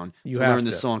tune down You to have learn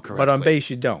the to. song correctly. But on bass,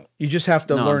 you don't. You just have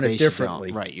to No, on learn it bass you don't.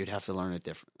 differently. Right, you'd have to learn it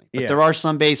differently. But Yeah. there are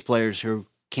some bass players who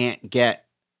can't get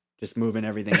just moving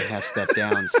everything a half step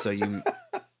down so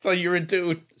So you're in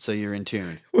tune. you're in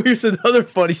tune. Here's another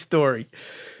funny story.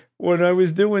 When I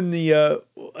was doing the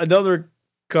another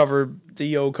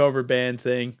Dio cover band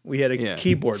thing, we had a Yeah.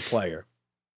 keyboard player,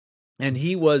 and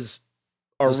he was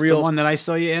a Is this real the one that I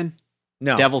saw you in?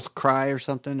 no, Devil's Cry or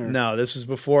something? Or? no. This was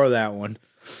before that one,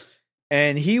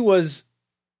 and he was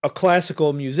a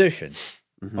classical musician.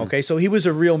 Mhm. Okay, so he was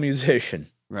a real musician,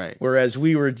 Right. whereas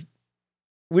we were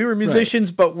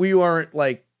musicians, but we weren't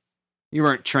like You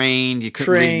weren't trained, you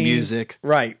couldn't read Trained. music.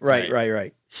 right.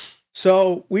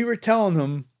 So we were telling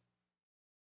him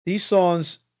these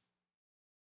songs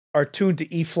are tuned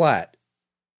to E flat.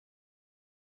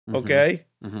 Okay.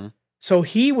 Mm-hmm. So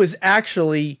he was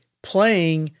actually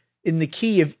playing in the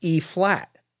key of E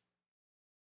flat.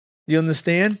 Do you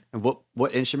understand? And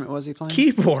what instrument was he playing?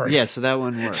 Keyboard. Yeah, so that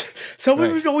one worked. So we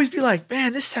Right. would always be like,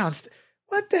 man, this sounds,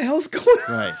 what the hell's going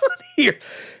Right. on here?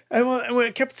 And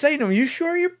I kept saying to him, you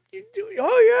sure you do?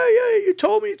 Oh, yeah. You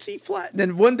told me it's E flat. And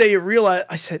then one day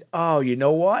I said, oh, you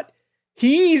know what?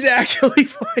 He's actually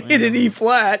playing in E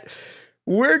flat.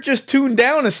 We're just tuned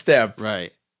down a step.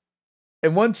 Right.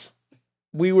 And once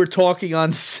we were talking on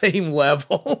the same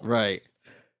level, Right.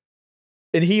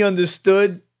 and he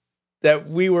understood that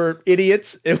we were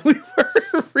idiots and we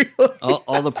were really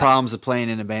all the problems of playing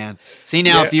in a band. See,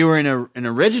 now Yeah. if you were in an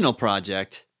original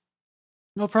project,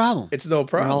 no problem. it's no We're all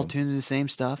problem. tuned to the same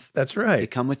stuff. That's You right.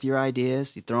 come with your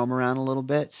ideas, you throw them around a little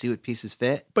bit, see what pieces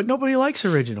fit. But nobody likes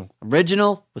original.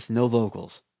 Original with no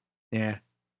vocals. Yeah.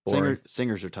 Boring.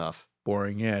 Singers are tough.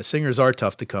 Boring. Yeah. Singers are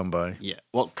tough to come by. Yeah.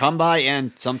 Well, come by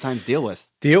and sometimes deal with.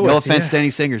 Deal No with. offense yeah. to any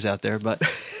singers out there, but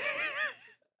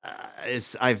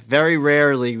I very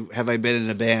rarely have I been in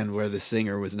a band where the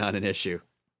singer was not an issue,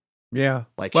 Yeah.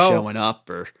 like Well- showing up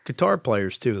or Guitar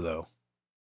players too, though.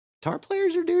 guitar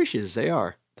players are douches. They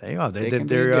are. They are. They can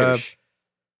be a They're douche.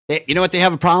 You know what they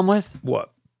have a problem with?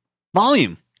 what?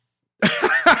 Volume.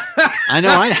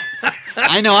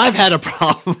 I know I've had a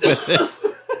problem with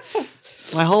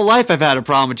it. My whole life I've had a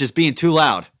problem with just being too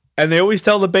loud. And they always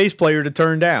tell the bass player to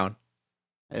turn down.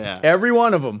 Yeah. Every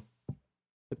one of them.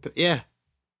 Yeah.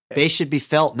 Bass should be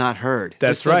felt, not heard. Who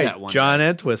That's said right. that one John day?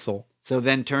 Entwistle. So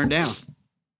then turn down.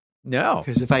 No.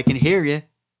 Because if I can hear you,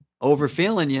 over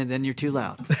feeling you, then you're too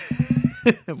loud.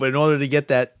 But in order to get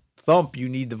that thump, you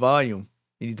need the volume.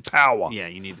 You need the power. Yeah,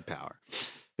 you need the power.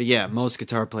 But yeah, most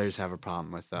guitar players have a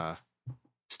problem with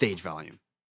stage volume,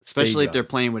 especially if they're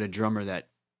playing with a drummer that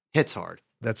hits hard.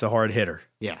 That's a hard hitter.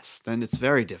 Yes, then it's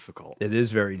very difficult. It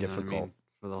is very You know what I difficult. mean,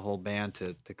 for the whole band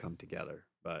to come together.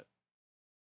 But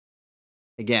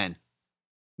again,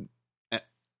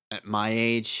 at my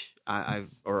age,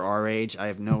 or our age, I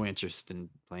have no interest in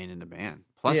playing in a band.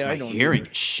 Plus, Yeah, I my don't hearing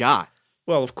either. is shot.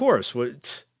 Well, of course.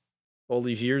 It's all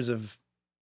these years of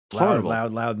Horrible.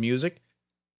 loud music.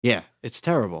 Yeah, it's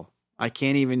terrible. I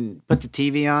can't even put the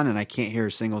TV on, and I can't hear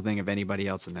a single thing of anybody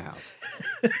else in the house.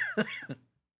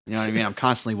 You know what I mean? I'm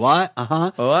constantly, what?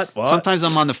 Uh-huh. What? Sometimes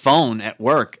I'm on the phone at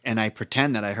work, and I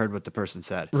pretend that I heard what the person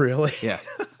said. Really? Yeah.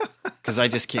 Because I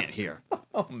just can't hear.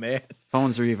 Oh, man.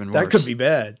 Phones are even worse. That could be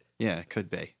bad. Yeah, it could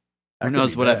be. That Who could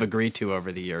knows be what bad. I've agreed to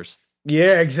over the years.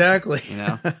 Yeah, exactly. You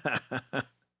know?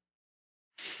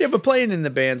 Yeah, but playing in the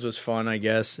bands was fun, I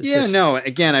guess. It's Yeah, just- no.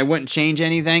 Again, I wouldn't change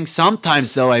anything.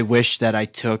 Sometimes, though, I wish that I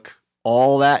took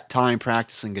all that time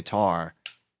practicing guitar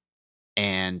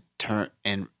and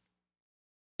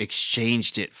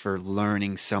exchanged it for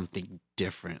learning something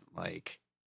different, like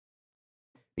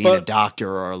being a But- doctor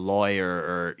or a lawyer,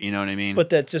 or you know what I mean. But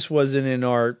that just wasn't in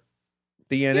our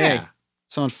DNA. yeah.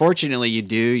 So unfortunately,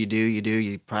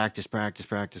 you practice.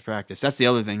 That's the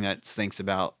other thing that stinks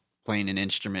about playing an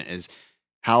instrument is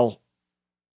how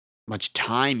much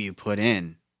time you put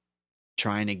in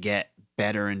trying to get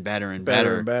better and better and Better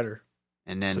better. and better.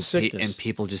 And then It's a sickness. and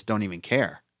people just don't even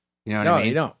care. You know what No, I mean?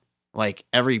 you don't. Like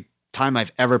every time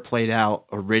I've ever played out,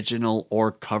 original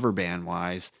or cover band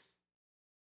wise,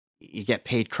 you get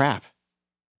paid crap.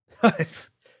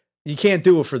 You can't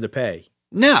do it for the pay.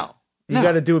 No. You No.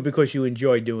 got to do it because you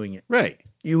enjoy doing it. Right.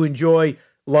 You enjoy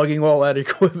lugging all that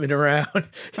equipment around.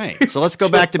 Right. So let's go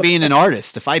back to being an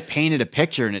artist. If I painted a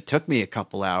picture and it took me a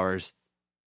couple hours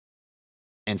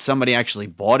and somebody actually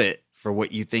bought it for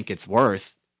what you think it's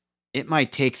worth, it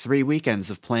might take 3 weekends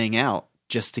of playing out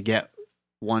just to get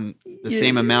the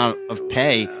same amount of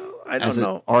pay I don't as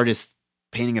know. an artist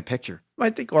painting a picture. I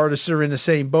think artists are in the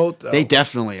same boat, though. They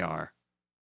definitely are.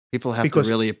 People have Because- to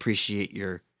really appreciate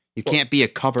you can't be a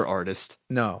cover artist,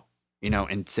 No.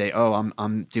 and say, "Oh,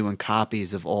 I'm doing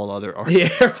copies of all other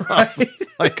artists," Yeah, right.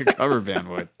 like a cover band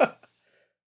would.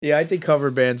 Yeah, I think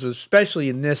cover bands, especially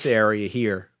in this area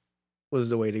here, was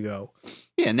the way to go.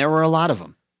 Yeah, and there were a lot of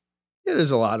them. Yeah,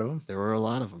 there's a lot of them. There were a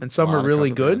lot of them. And some A are lot of really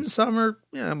cover good, bands. and some are,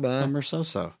 blah. Some are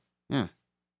so-so. Yeah.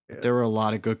 Yeah. There were a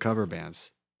lot of good cover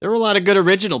bands. There were a lot of good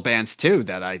original bands, too,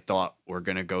 that I thought were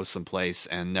going to go someplace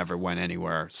and never went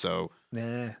anywhere. So,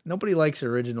 Nah, nobody likes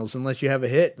originals unless you have a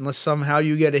hit, unless somehow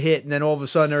you get a hit, and then all of a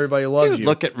sudden everybody loves dude,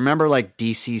 you. remember like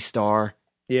DC Star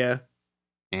Yeah.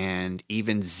 and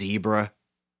even Zebra?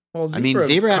 Well, I mean,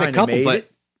 Zebra had a kinda couple, made but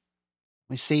it.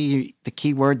 I see the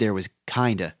key word there was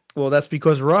kinda. Well, that's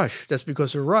because Rush. That's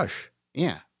because of Rush.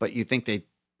 Yeah, but you think they'd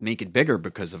make it bigger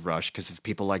because of Rush, because if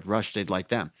people liked Rush, they'd like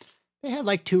them. They had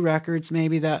like 2 records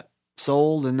maybe that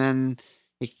sold, and then,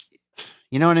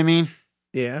 you know what I mean?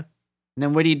 Yeah. And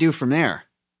then what do you do from there?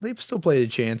 They still play the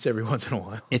chance every once in a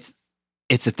while.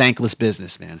 It's a thankless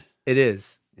business, man. It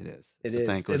is. It is. It It's a is.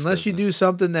 thankless Unless you do business.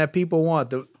 something that people want.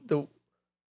 The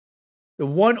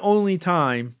one only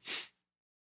time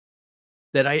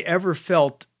that I ever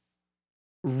felt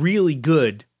really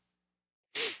good,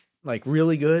 like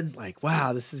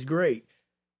wow, this is great,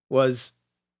 was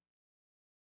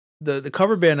the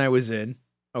cover band I was in.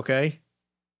 Okay,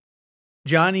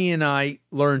 Johnny and I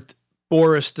learned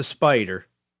Boris the Spider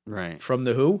Right. from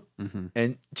The Who, Mm-hmm.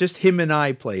 and just him and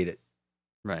I played it.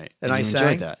 Right. And I you sang?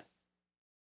 enjoyed that.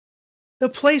 The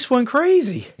place went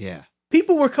crazy. Yeah.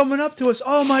 People were coming up to us.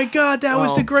 Oh my God, that was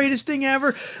Well- the greatest thing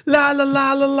ever. La la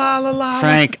la la la la la.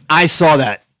 Frank, I saw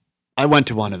that. I went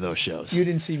to one of those shows. You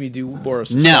didn't see me do Boris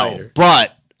the No, Spider.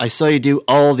 but I saw you do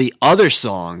all the other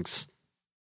songs.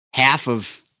 Half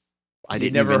of I You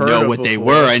didn't never even heard know of what they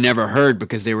before. were. I never heard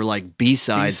because they were like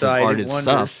B-sides of B-sided artist wonders.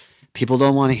 stuff. People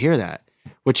don't want to hear that,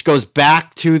 which goes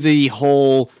back to the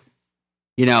whole,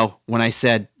 when I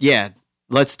said, yeah,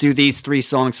 let's do these 3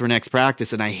 songs for next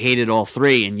practice, and I hated all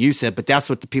 3, and you said, but that's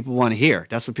what the people want to hear.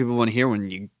 That's what people want to hear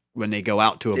when they go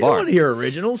out to a They bar. don't want to hear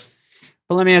originals.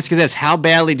 But let me ask you this. How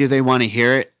badly do they want to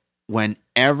hear it when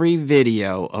every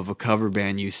video of a cover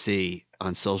band you see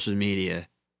on social media,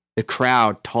 the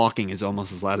crowd talking is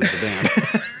almost as loud as the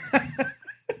band?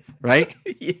 Right?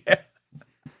 Yeah.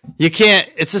 You can't.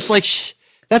 It's just like,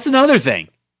 that's another thing.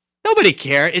 Nobody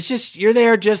cares. It's just, you're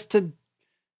there just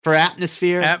for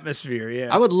atmosphere. Atmosphere,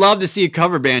 yeah. I would love to see a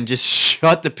cover band just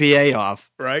shut the PA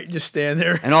off. Right? Just stand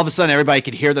there. And all of a sudden, everybody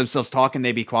could hear themselves talking.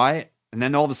 They'd be quiet. And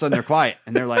then all of a sudden, they're quiet.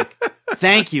 And they're like,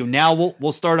 thank you. Now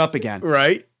we'll start up again.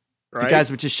 Right? You Right?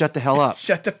 guys would just shut the hell up.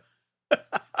 Shut the...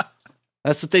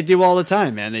 That's what they do all the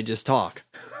time, man. They just talk.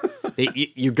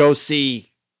 You go see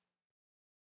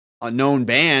a known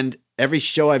band, every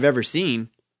show I've ever seen,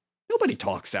 nobody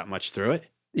talks that much through it.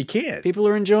 You can't. People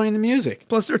are enjoying the music.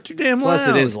 Plus, they're too damn Plus,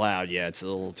 loud. it is loud. Yeah, it's a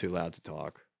little too loud to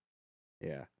talk.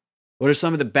 Yeah. What are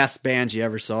some of the best bands you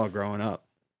ever saw growing up?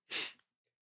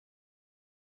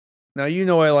 Now, you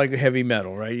know I like heavy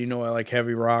metal, right? You know I like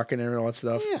heavy rock and all that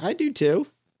stuff. Yeah, I do too.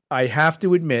 I have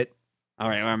to admit... All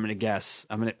right, I'm going to guess.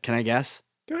 Can I guess?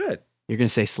 Go ahead. You're going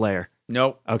to say Slayer.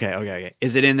 Nope. Okay.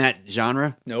 Is it in that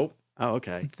genre? Nope. Oh,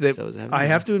 okay. I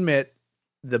have to admit,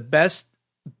 the best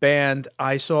band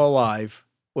I saw live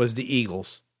was the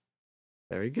Eagles.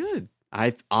 Very good.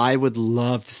 I would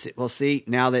love to see. Well, see,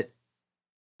 now that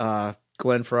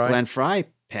Glenn Fry. Glenn Fry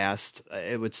passed,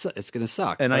 it's going to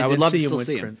suck. And But I would did love see to him still with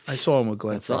see him. Glenn. I saw him with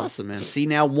Glenn That's Fry. awesome, man. See,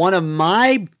 now one of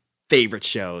my favorite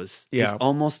shows is Yeah.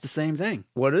 almost the same thing.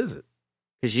 What is it?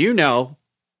 Because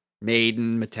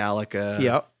Maiden, Metallica,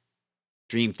 Yep.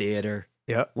 Dream Theater.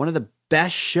 Yep. One of the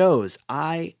best shows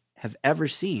I have ever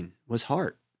seen was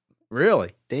Heart.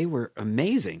 Really? They were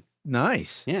amazing.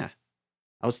 Nice. Yeah.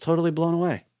 I was totally blown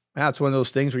away. That's one of those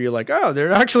things where you're like, oh,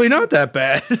 they're actually not that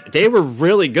bad. They were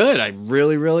really good. I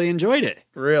really, really enjoyed it.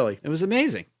 Really? It was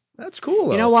amazing. That's cool,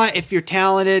 though. You know what? If you're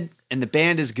talented and the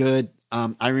band is good,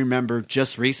 I remember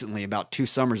just recently, about 2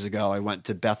 summers ago, I went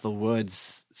to Bethel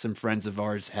Woods. Some friends of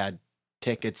ours had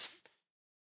tickets,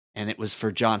 and it was for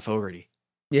John Fogerty.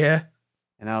 Yeah.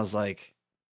 And I was like,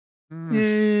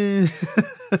 Yeah.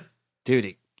 dude,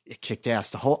 it kicked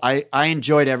ass. I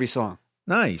enjoyed every song.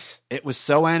 Nice. It was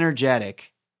so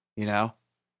energetic, and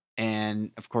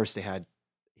And of course he had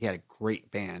a great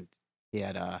band. He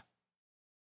had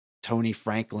Tony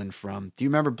Franklin from, do you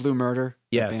remember Blue Murder?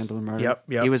 Yes. The band Blue Murder?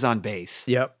 Yep. He was on bass.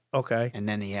 Yep. Okay. And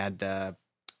then he had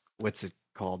what's it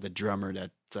called? The drummer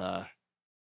that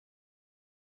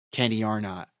Kenny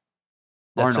Arnoff.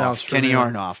 That sounds Kenny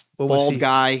familiar. Arnoff. What was Bald he?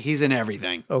 guy. He's in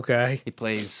everything. Okay. He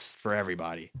plays for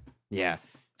everybody. Yeah.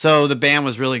 So the band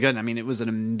was really good. I mean, it was an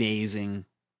amazing,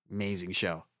 amazing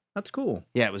show. That's cool.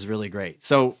 Yeah, it was really great.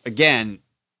 So again,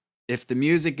 if the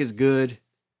music is good,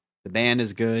 the band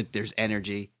is good, there's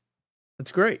energy,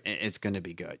 That's great. it's going to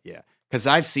be good. Yeah. Because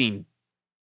I've seen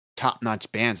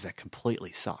top-notch bands that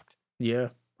completely sucked. Yeah.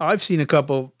 I've seen a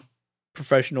couple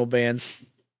professional bands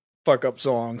fuck up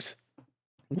songs.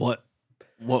 What?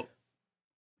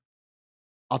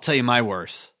 I'll tell you my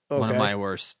worst. One of Okay. my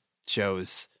worst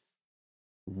shows.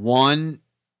 One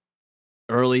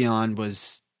early on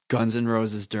was Guns N'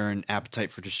 Roses during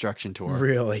Appetite for Destruction tour.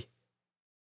 Really?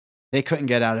 They couldn't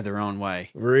get out of their own way.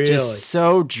 Really? Just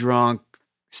so drunk,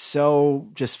 so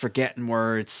just forgetting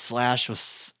words. Slash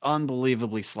was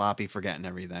unbelievably sloppy, forgetting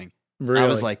everything. Really? I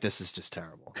was like, this is just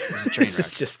terrible. It was a train This wreck.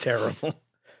 is just terrible.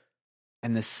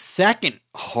 And the second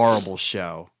horrible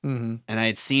show, Mm-hmm. and I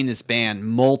had seen this band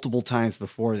multiple times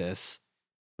before this,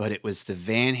 but it was the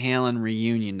Van Halen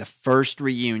reunion, the first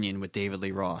reunion with David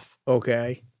Lee Roth.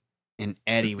 Okay. And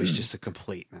Eddie was just a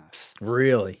complete mess.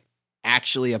 Really?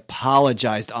 Actually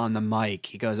apologized on the mic.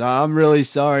 He goes, "Oh, I'm really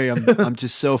sorry. I'm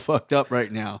just so fucked up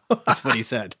right now." That's what he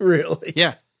said. Really?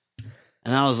 Yeah.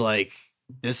 And I was like,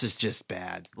 this is just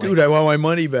bad. Like, Dude, I want my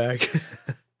money back.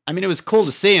 I mean, it was cool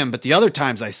to see him, but the other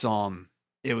times I saw him,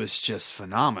 it was just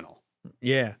phenomenal.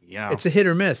 Yeah. Yeah. It's a hit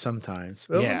or miss sometimes.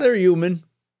 Well, Yeah. they're human.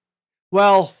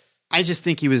 Well, I just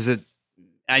think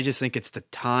I just think it's the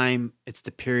time, it's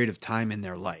the period of time in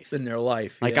their life. In their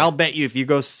life. Like, yeah. I'll bet you if you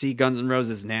go see Guns N'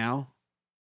 Roses now,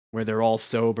 where they're all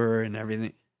sober and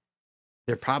everything,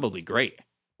 they're probably great.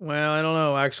 Well, I don't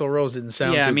know. Axl Rose didn't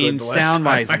sound Yeah, too I mean, good the last sound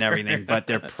wise time and I heard everything, it. but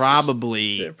they're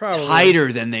probably, They're probably-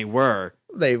 tighter than they were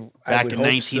I back would in hope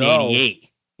 1988.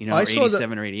 You know, I or saw the-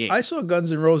 87 or 88. so. I saw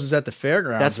Guns N' Roses at the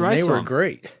fairgrounds. That's and where I they saw were them.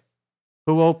 great.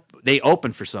 They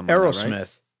opened for someone, though, Aerosmith. right?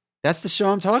 That's the show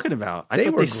I'm talking about. I They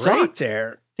thought were they great sucked.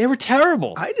 there. They were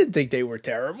terrible. I didn't think they were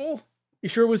terrible. You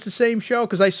sure it was the same show?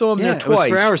 Because I saw them Yeah, there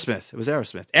twice. it was for Aerosmith. It was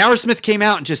Aerosmith. Aerosmith came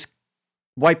out and just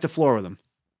wiped the floor with them.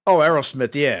 Oh,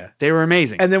 Aerosmith, yeah. They were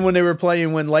amazing. And then when they were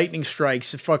playing When Lightning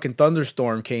Strikes, a fucking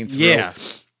thunderstorm came through. Yeah.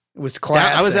 It was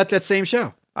classic. I was at that same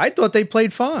show. I thought they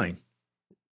played fine.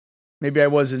 Maybe I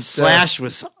wasn't. Slash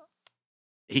was.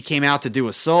 He came out to do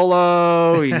a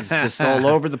solo. He's just all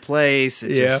over the place.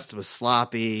 It Yeah. just was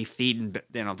sloppy, feeding.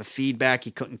 The feedback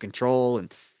he couldn't control,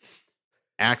 and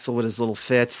Axl with his little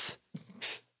fits.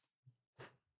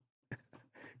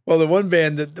 Well, the one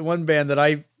band that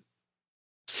I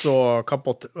saw a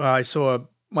couple. I saw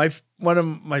one of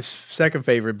my second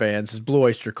favorite bands is Blue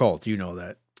Oyster Cult. You know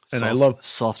that, and I love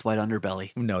soft white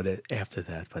underbelly. no that after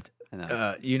that, but I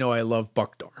know. I love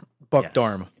Buck Dharma. Buck Yes.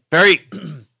 Dharma. Very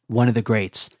one of the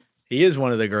greats. He is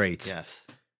one of the greats. Yes.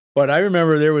 But I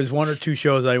remember there was one or two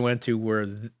shows I went to where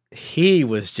he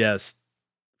was just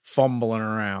fumbling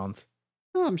around.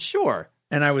 Oh, I'm sure.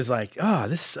 And I was like, oh,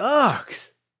 this sucks.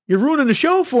 You're ruining the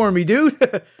show for me, dude.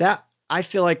 That I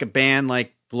feel like a band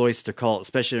like Blue Oyster Cult,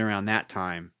 especially around that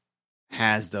time,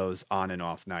 has those on and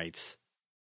off nights.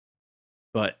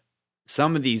 But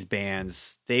some of these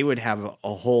bands, they would have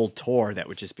a whole tour that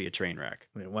would just be a train wreck.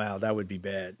 Wow, that would be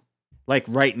bad. Like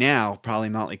right now, probably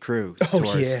Motley Crue's Oh,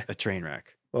 tour is yeah. a train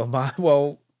wreck.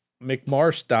 Well, Mick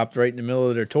Mars stopped right in the middle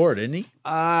of their tour, didn't he?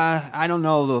 I don't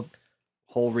know the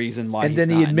whole reason why. And then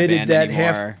he he's not in the admitted band that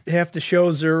anymore. half the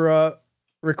shows are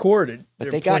recorded. But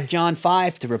They're they got play- John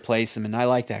Five to replace him, and I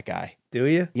like that guy. Do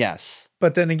you? Yes.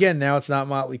 But then again, now it's not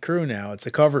Motley Crue. Now it's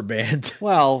a cover band.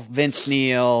 Well, Vince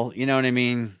Neil, you know what I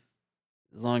mean?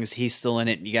 As long as he's still in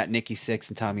it, and you got Nikki Sixx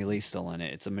and Tommy Lee still in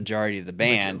it. It's a majority of the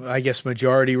band. I guess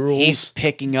majority rules. He's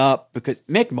picking up because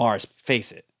Mick Mars,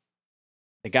 face it,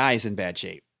 the guy's in bad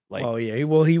shape. Like, oh yeah, he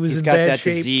was he's in got bad that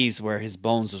shape. disease where his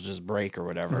bones will just break or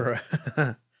whatever.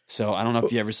 Right. So I don't know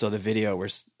if you ever saw the video where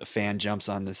a fan jumps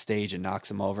on the stage and knocks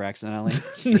him over accidentally.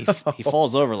 No. He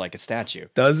falls over like a statue.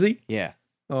 Does he? Yeah,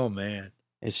 Oh man.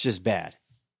 it's just bad.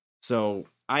 So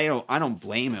I don't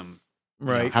blame him. You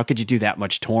know, Right. how could you do that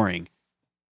much touring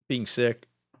Being sick.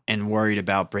 and worried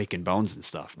about breaking bones and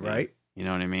stuff? Man? Right. You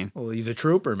know what I mean? Well, he's a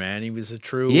trooper, man. He was a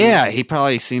true. Yeah, he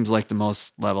probably seems like the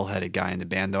most level-headed guy in the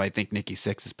band, though I think Nikki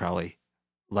Sixx is probably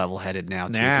level-headed now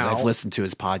too, because I've listened to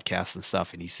his podcasts and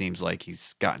stuff, and he seems like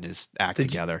he's gotten his act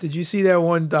together. Did you see that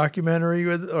one documentary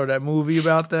or that movie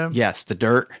about them? Yes, The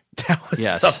Dirt. That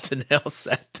was something else.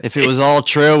 If it was all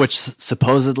true, which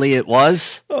supposedly it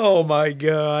was. Oh my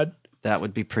God. That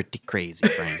would be pretty crazy,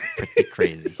 Frank. Pretty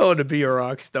crazy. Oh, to be a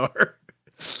rock star.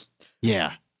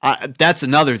 Yeah. That's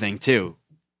another thing too.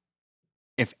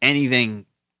 If anything,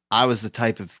 I was the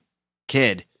type of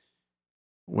kid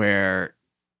where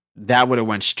that would have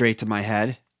went straight to my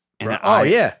head. And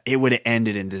it would have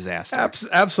ended in disaster.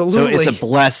 Absolutely. So it's a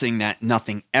blessing that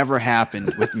nothing ever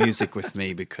happened with music with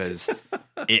me, because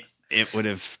it would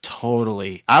have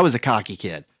totally. I was a cocky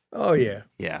kid. Oh yeah.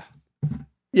 Yeah.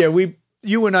 Yeah.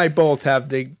 You and I both have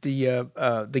the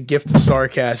gift of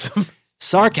sarcasm.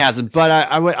 Sarcasm, but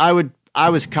I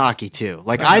was cocky too.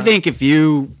 Like I think if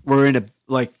you were in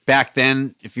back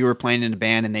then, if you were playing in a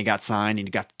band and they got signed and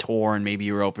you got to tour and maybe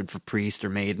you were open for Priest or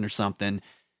Maiden or something,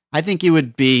 I think you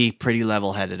would be pretty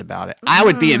level-headed about it. I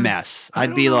would be a mess.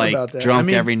 I'd be like drunk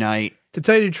every night. To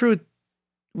tell you the truth,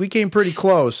 we came pretty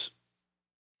close.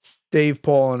 Dave,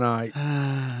 Paul, and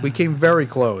I. We came very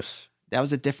close. That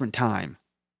was a different time.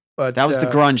 But that was the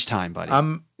grunge time, buddy.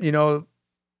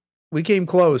 We came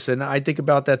close, and I think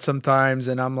about that sometimes,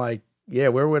 and I'm like, yeah,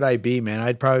 where would I be, man?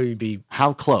 I'd probably be.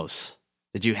 How close?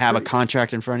 Did you have a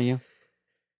contract in front of you?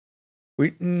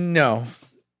 No.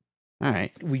 All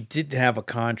right. We did have a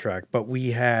contract, but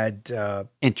we had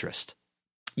interest.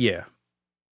 Yeah.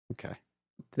 Okay.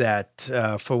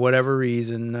 That for whatever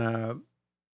reason,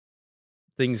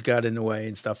 things got in the way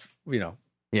and stuff.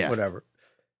 Yeah. Whatever.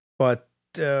 But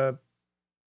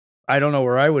I don't know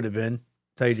where I would have been.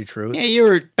 Tell you the truth. Yeah, you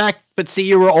were back, but see,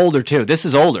 you were older too. This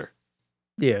is older.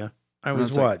 Yeah, I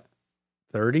was what,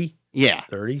 30? Yeah,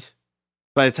 30s.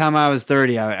 By the time I was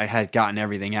 30, I had gotten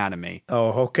everything out of me.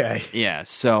 Oh, okay. Yeah,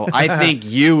 so I think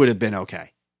you would have been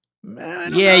okay.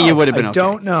 Man, you would have been okay. I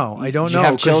don't know. Did you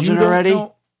have children already?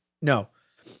 No.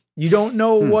 You don't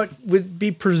know what would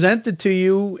be presented to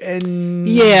you, and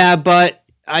yeah, but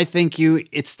I think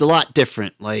it's a lot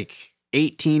different. Like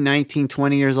 18, 19,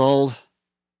 20 years old.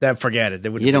 Forget it.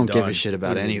 You don't give a shit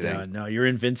about anything. No, you're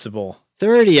invincible.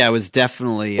 30, I was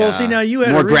definitely see, now you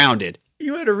had more grounded.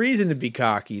 You had a reason to be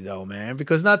cocky, though, man,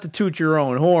 because not to toot your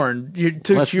own horn.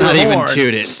 Let's not even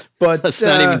toot it. But let's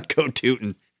not even go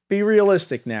tooting. Be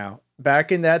realistic now.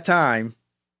 Back in that time,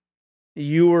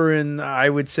 you were in, I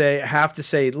would have to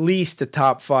say, at least the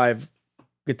top 5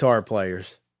 guitar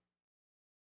players.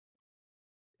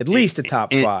 At least the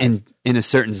top 5. In a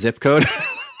certain zip code?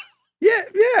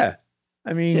 Yeah.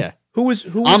 I mean, who was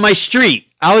on my street?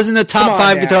 I was in the top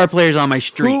 5 guitar players on my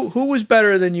street. Who was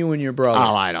better than you and your brother?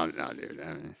 Oh, I don't know, dude.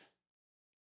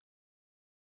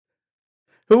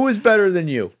 Who was better than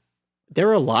you? There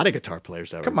were a lot of guitar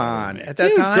players that Come were on. better than me. At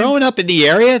that time? Growing up in the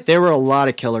area, there were a lot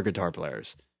of killer guitar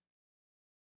players.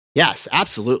 Yes,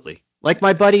 absolutely. Like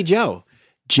my buddy Joe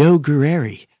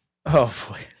Guerreri. Oh,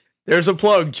 boy. There's a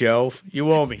plug, Joe.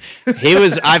 You owe me. He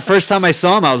was, first time I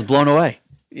saw him, I was blown away.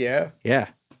 Yeah. Yeah.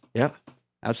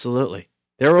 Absolutely.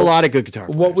 There were a lot of good guitar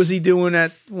players. What was he doing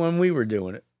when we were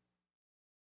doing it?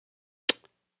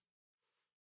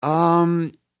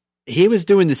 He was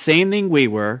doing the same thing we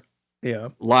were. Yeah.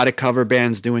 A lot of cover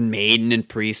bands doing Maiden and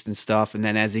Priest and stuff. And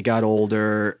then as he got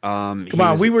older,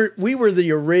 we were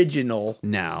the original.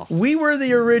 No. We were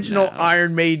the original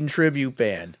Iron Maiden tribute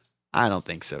band. I don't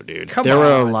think so, dude. There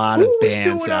were a lot of bands out there.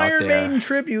 Who was doing Iron Maiden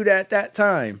tribute at that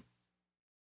time?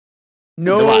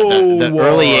 No, the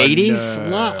early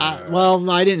 80s? Well,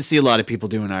 I didn't see a lot of people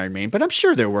doing Iron Maiden, but I'm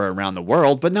sure there were around the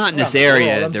world, but not in this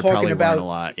area. There probably weren't a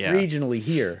lot. Yeah. Regionally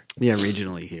here. Yeah,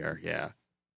 regionally here. Yeah.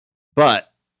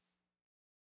 But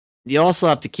you also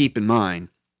have to keep in mind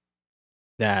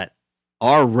that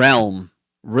our realm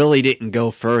really didn't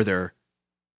go further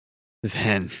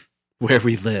than where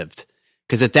we lived.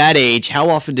 Because at that age, how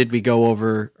often did we go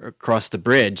over across the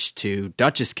bridge to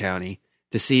Dutchess County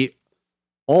to see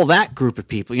all that group of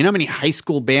people? You know how many high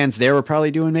school bands there were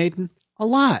probably doing Maiden? A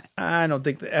lot. I don't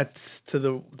think that's to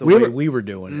the way we were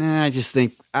doing it. Nah, I just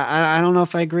think, I don't know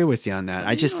if I agree with you on that.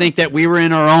 I just think that we were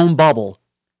in our own bubble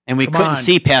and we couldn't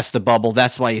see past the bubble.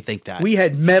 That's why you think that. We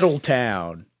had Metal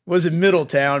Town. Was it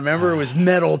Middletown? Remember, it was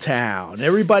Metal Town.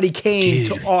 Everybody came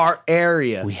to our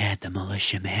area. We had the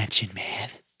Militia Mansion, man.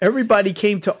 Everybody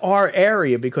came to our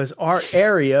area because our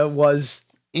area was.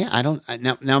 Yeah, I don't.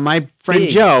 Now my friend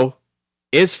Joe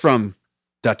is from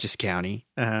Dutchess County,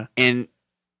 and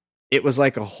it was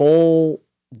like a whole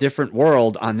different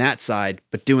world on that side,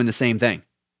 but doing the same thing.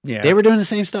 Yeah, they were doing the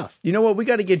same stuff. You know what? We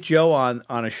got to get Joe on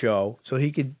a show so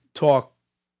he could talk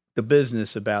the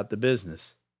business about the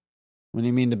business. What do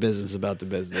you mean the business about the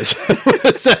business? What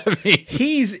does that mean?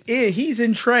 He's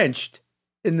entrenched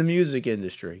in the music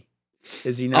industry.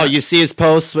 Is he not? Oh, you see his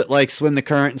posts with like swim the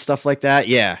current and stuff like that?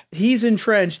 Yeah. He's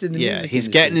entrenched in the Yeah, music he's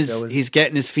industry. he's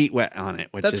getting his feet wet on it,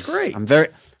 which That's is great. I'm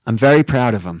very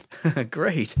proud of him.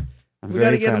 Great. I'm We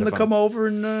got to very get proud him to of come over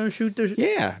and shoot the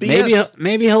Yeah, BS.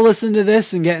 maybe he'll listen to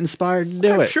this and get inspired to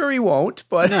do I'm it. sure he won't,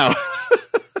 but No.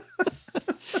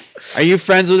 Are you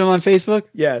friends with him on Facebook?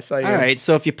 yes, I am. All right,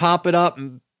 so if you pop it up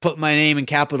and put my name in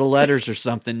capital letters or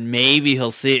something, maybe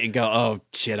he'll see it and go, "Oh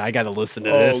shit, I got to listen to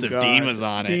this." If God. Dean was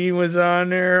on it, Dean was on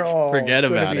there. Oh, Forget it's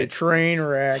gonna about be it. A train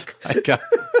wreck.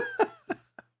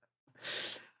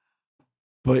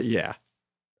 But yeah,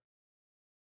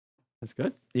 that's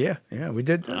good. Yeah, we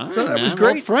did. All So right, that was man.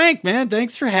 great. Well, Frank, man,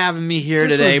 thanks for having me here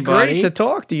This today, was great buddy. to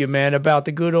talk to you, man, about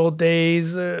the good old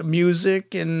days,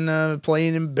 music and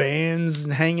playing in bands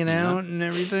and hanging out and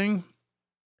everything.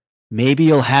 Maybe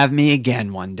you'll have me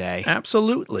again one day.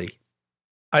 Absolutely.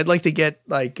 I'd like to get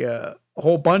like a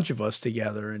whole bunch of us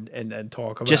together and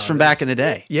talk about Just from it. back in the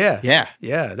day. Yeah.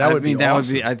 Yeah. That would be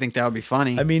awesome. I think that would be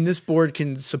funny. I mean, this board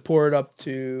can support up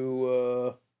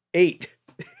to 8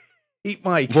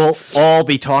 mics. We'll all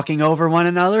be talking over one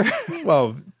another.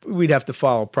 Well, we'd have to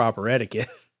follow proper etiquette.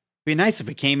 Be nice if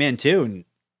we came in too, and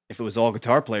if it was all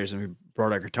guitar players and we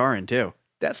brought our guitar in too.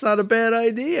 That's not a bad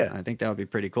idea. I think that would be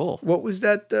pretty cool. What was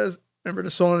that? Remember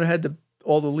the song that had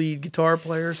all the lead guitar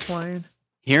players playing?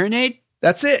 Hearing aid?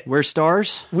 That's it. We're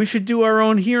stars? We should do our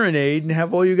own hearing aid and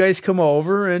have all you guys come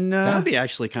over and That would be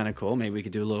actually kind of cool. Maybe we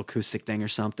could do a little acoustic thing or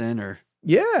something, or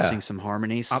sing some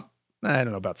harmonies. I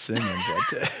don't know about singing,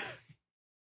 but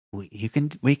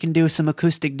we can do some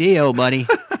acoustic dio, buddy.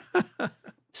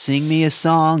 Sing me a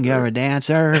song. You're a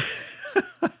dancer.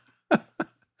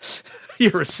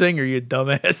 you're a singer, you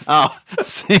dumbass. Oh,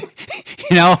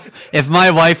 you know, if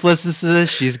my wife listens to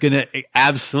this, she's gonna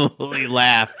absolutely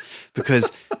laugh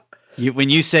because when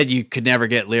you said you could never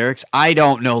get lyrics, I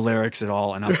don't know lyrics at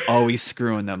all, and I'm always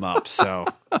screwing them up. So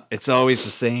it's always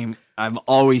the same. I'm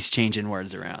always changing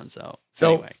words around. So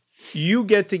anyway. You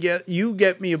get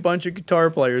me a bunch of guitar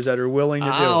players that are willing to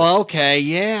do it. Oh, okay,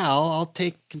 yeah, I'll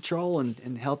take control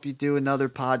and help you do another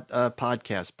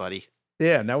podcast, buddy.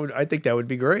 Yeah, I think that would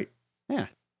be great. Yeah,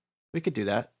 we could do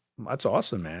that. That's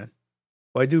awesome, man.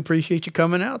 Well, I do appreciate you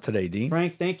coming out today, Dean.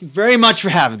 Frank, thank you very much for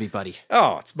having me, buddy.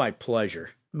 Oh, it's my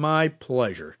pleasure. My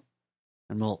pleasure.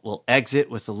 And we'll exit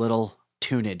with a little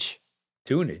tunage.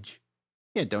 Tunage?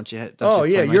 Yeah, don't you? Your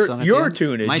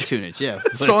tunage. My tunage, yeah.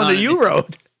 Song that you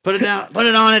wrote. Put it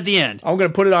on at the end. I'm going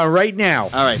to put it on right now.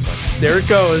 All right, buddy. There it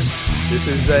goes. This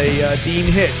is a Dean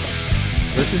hit.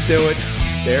 Listen to it.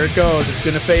 There it goes. It's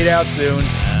going to fade out soon.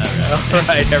 All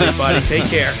right, everybody. Take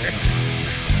care.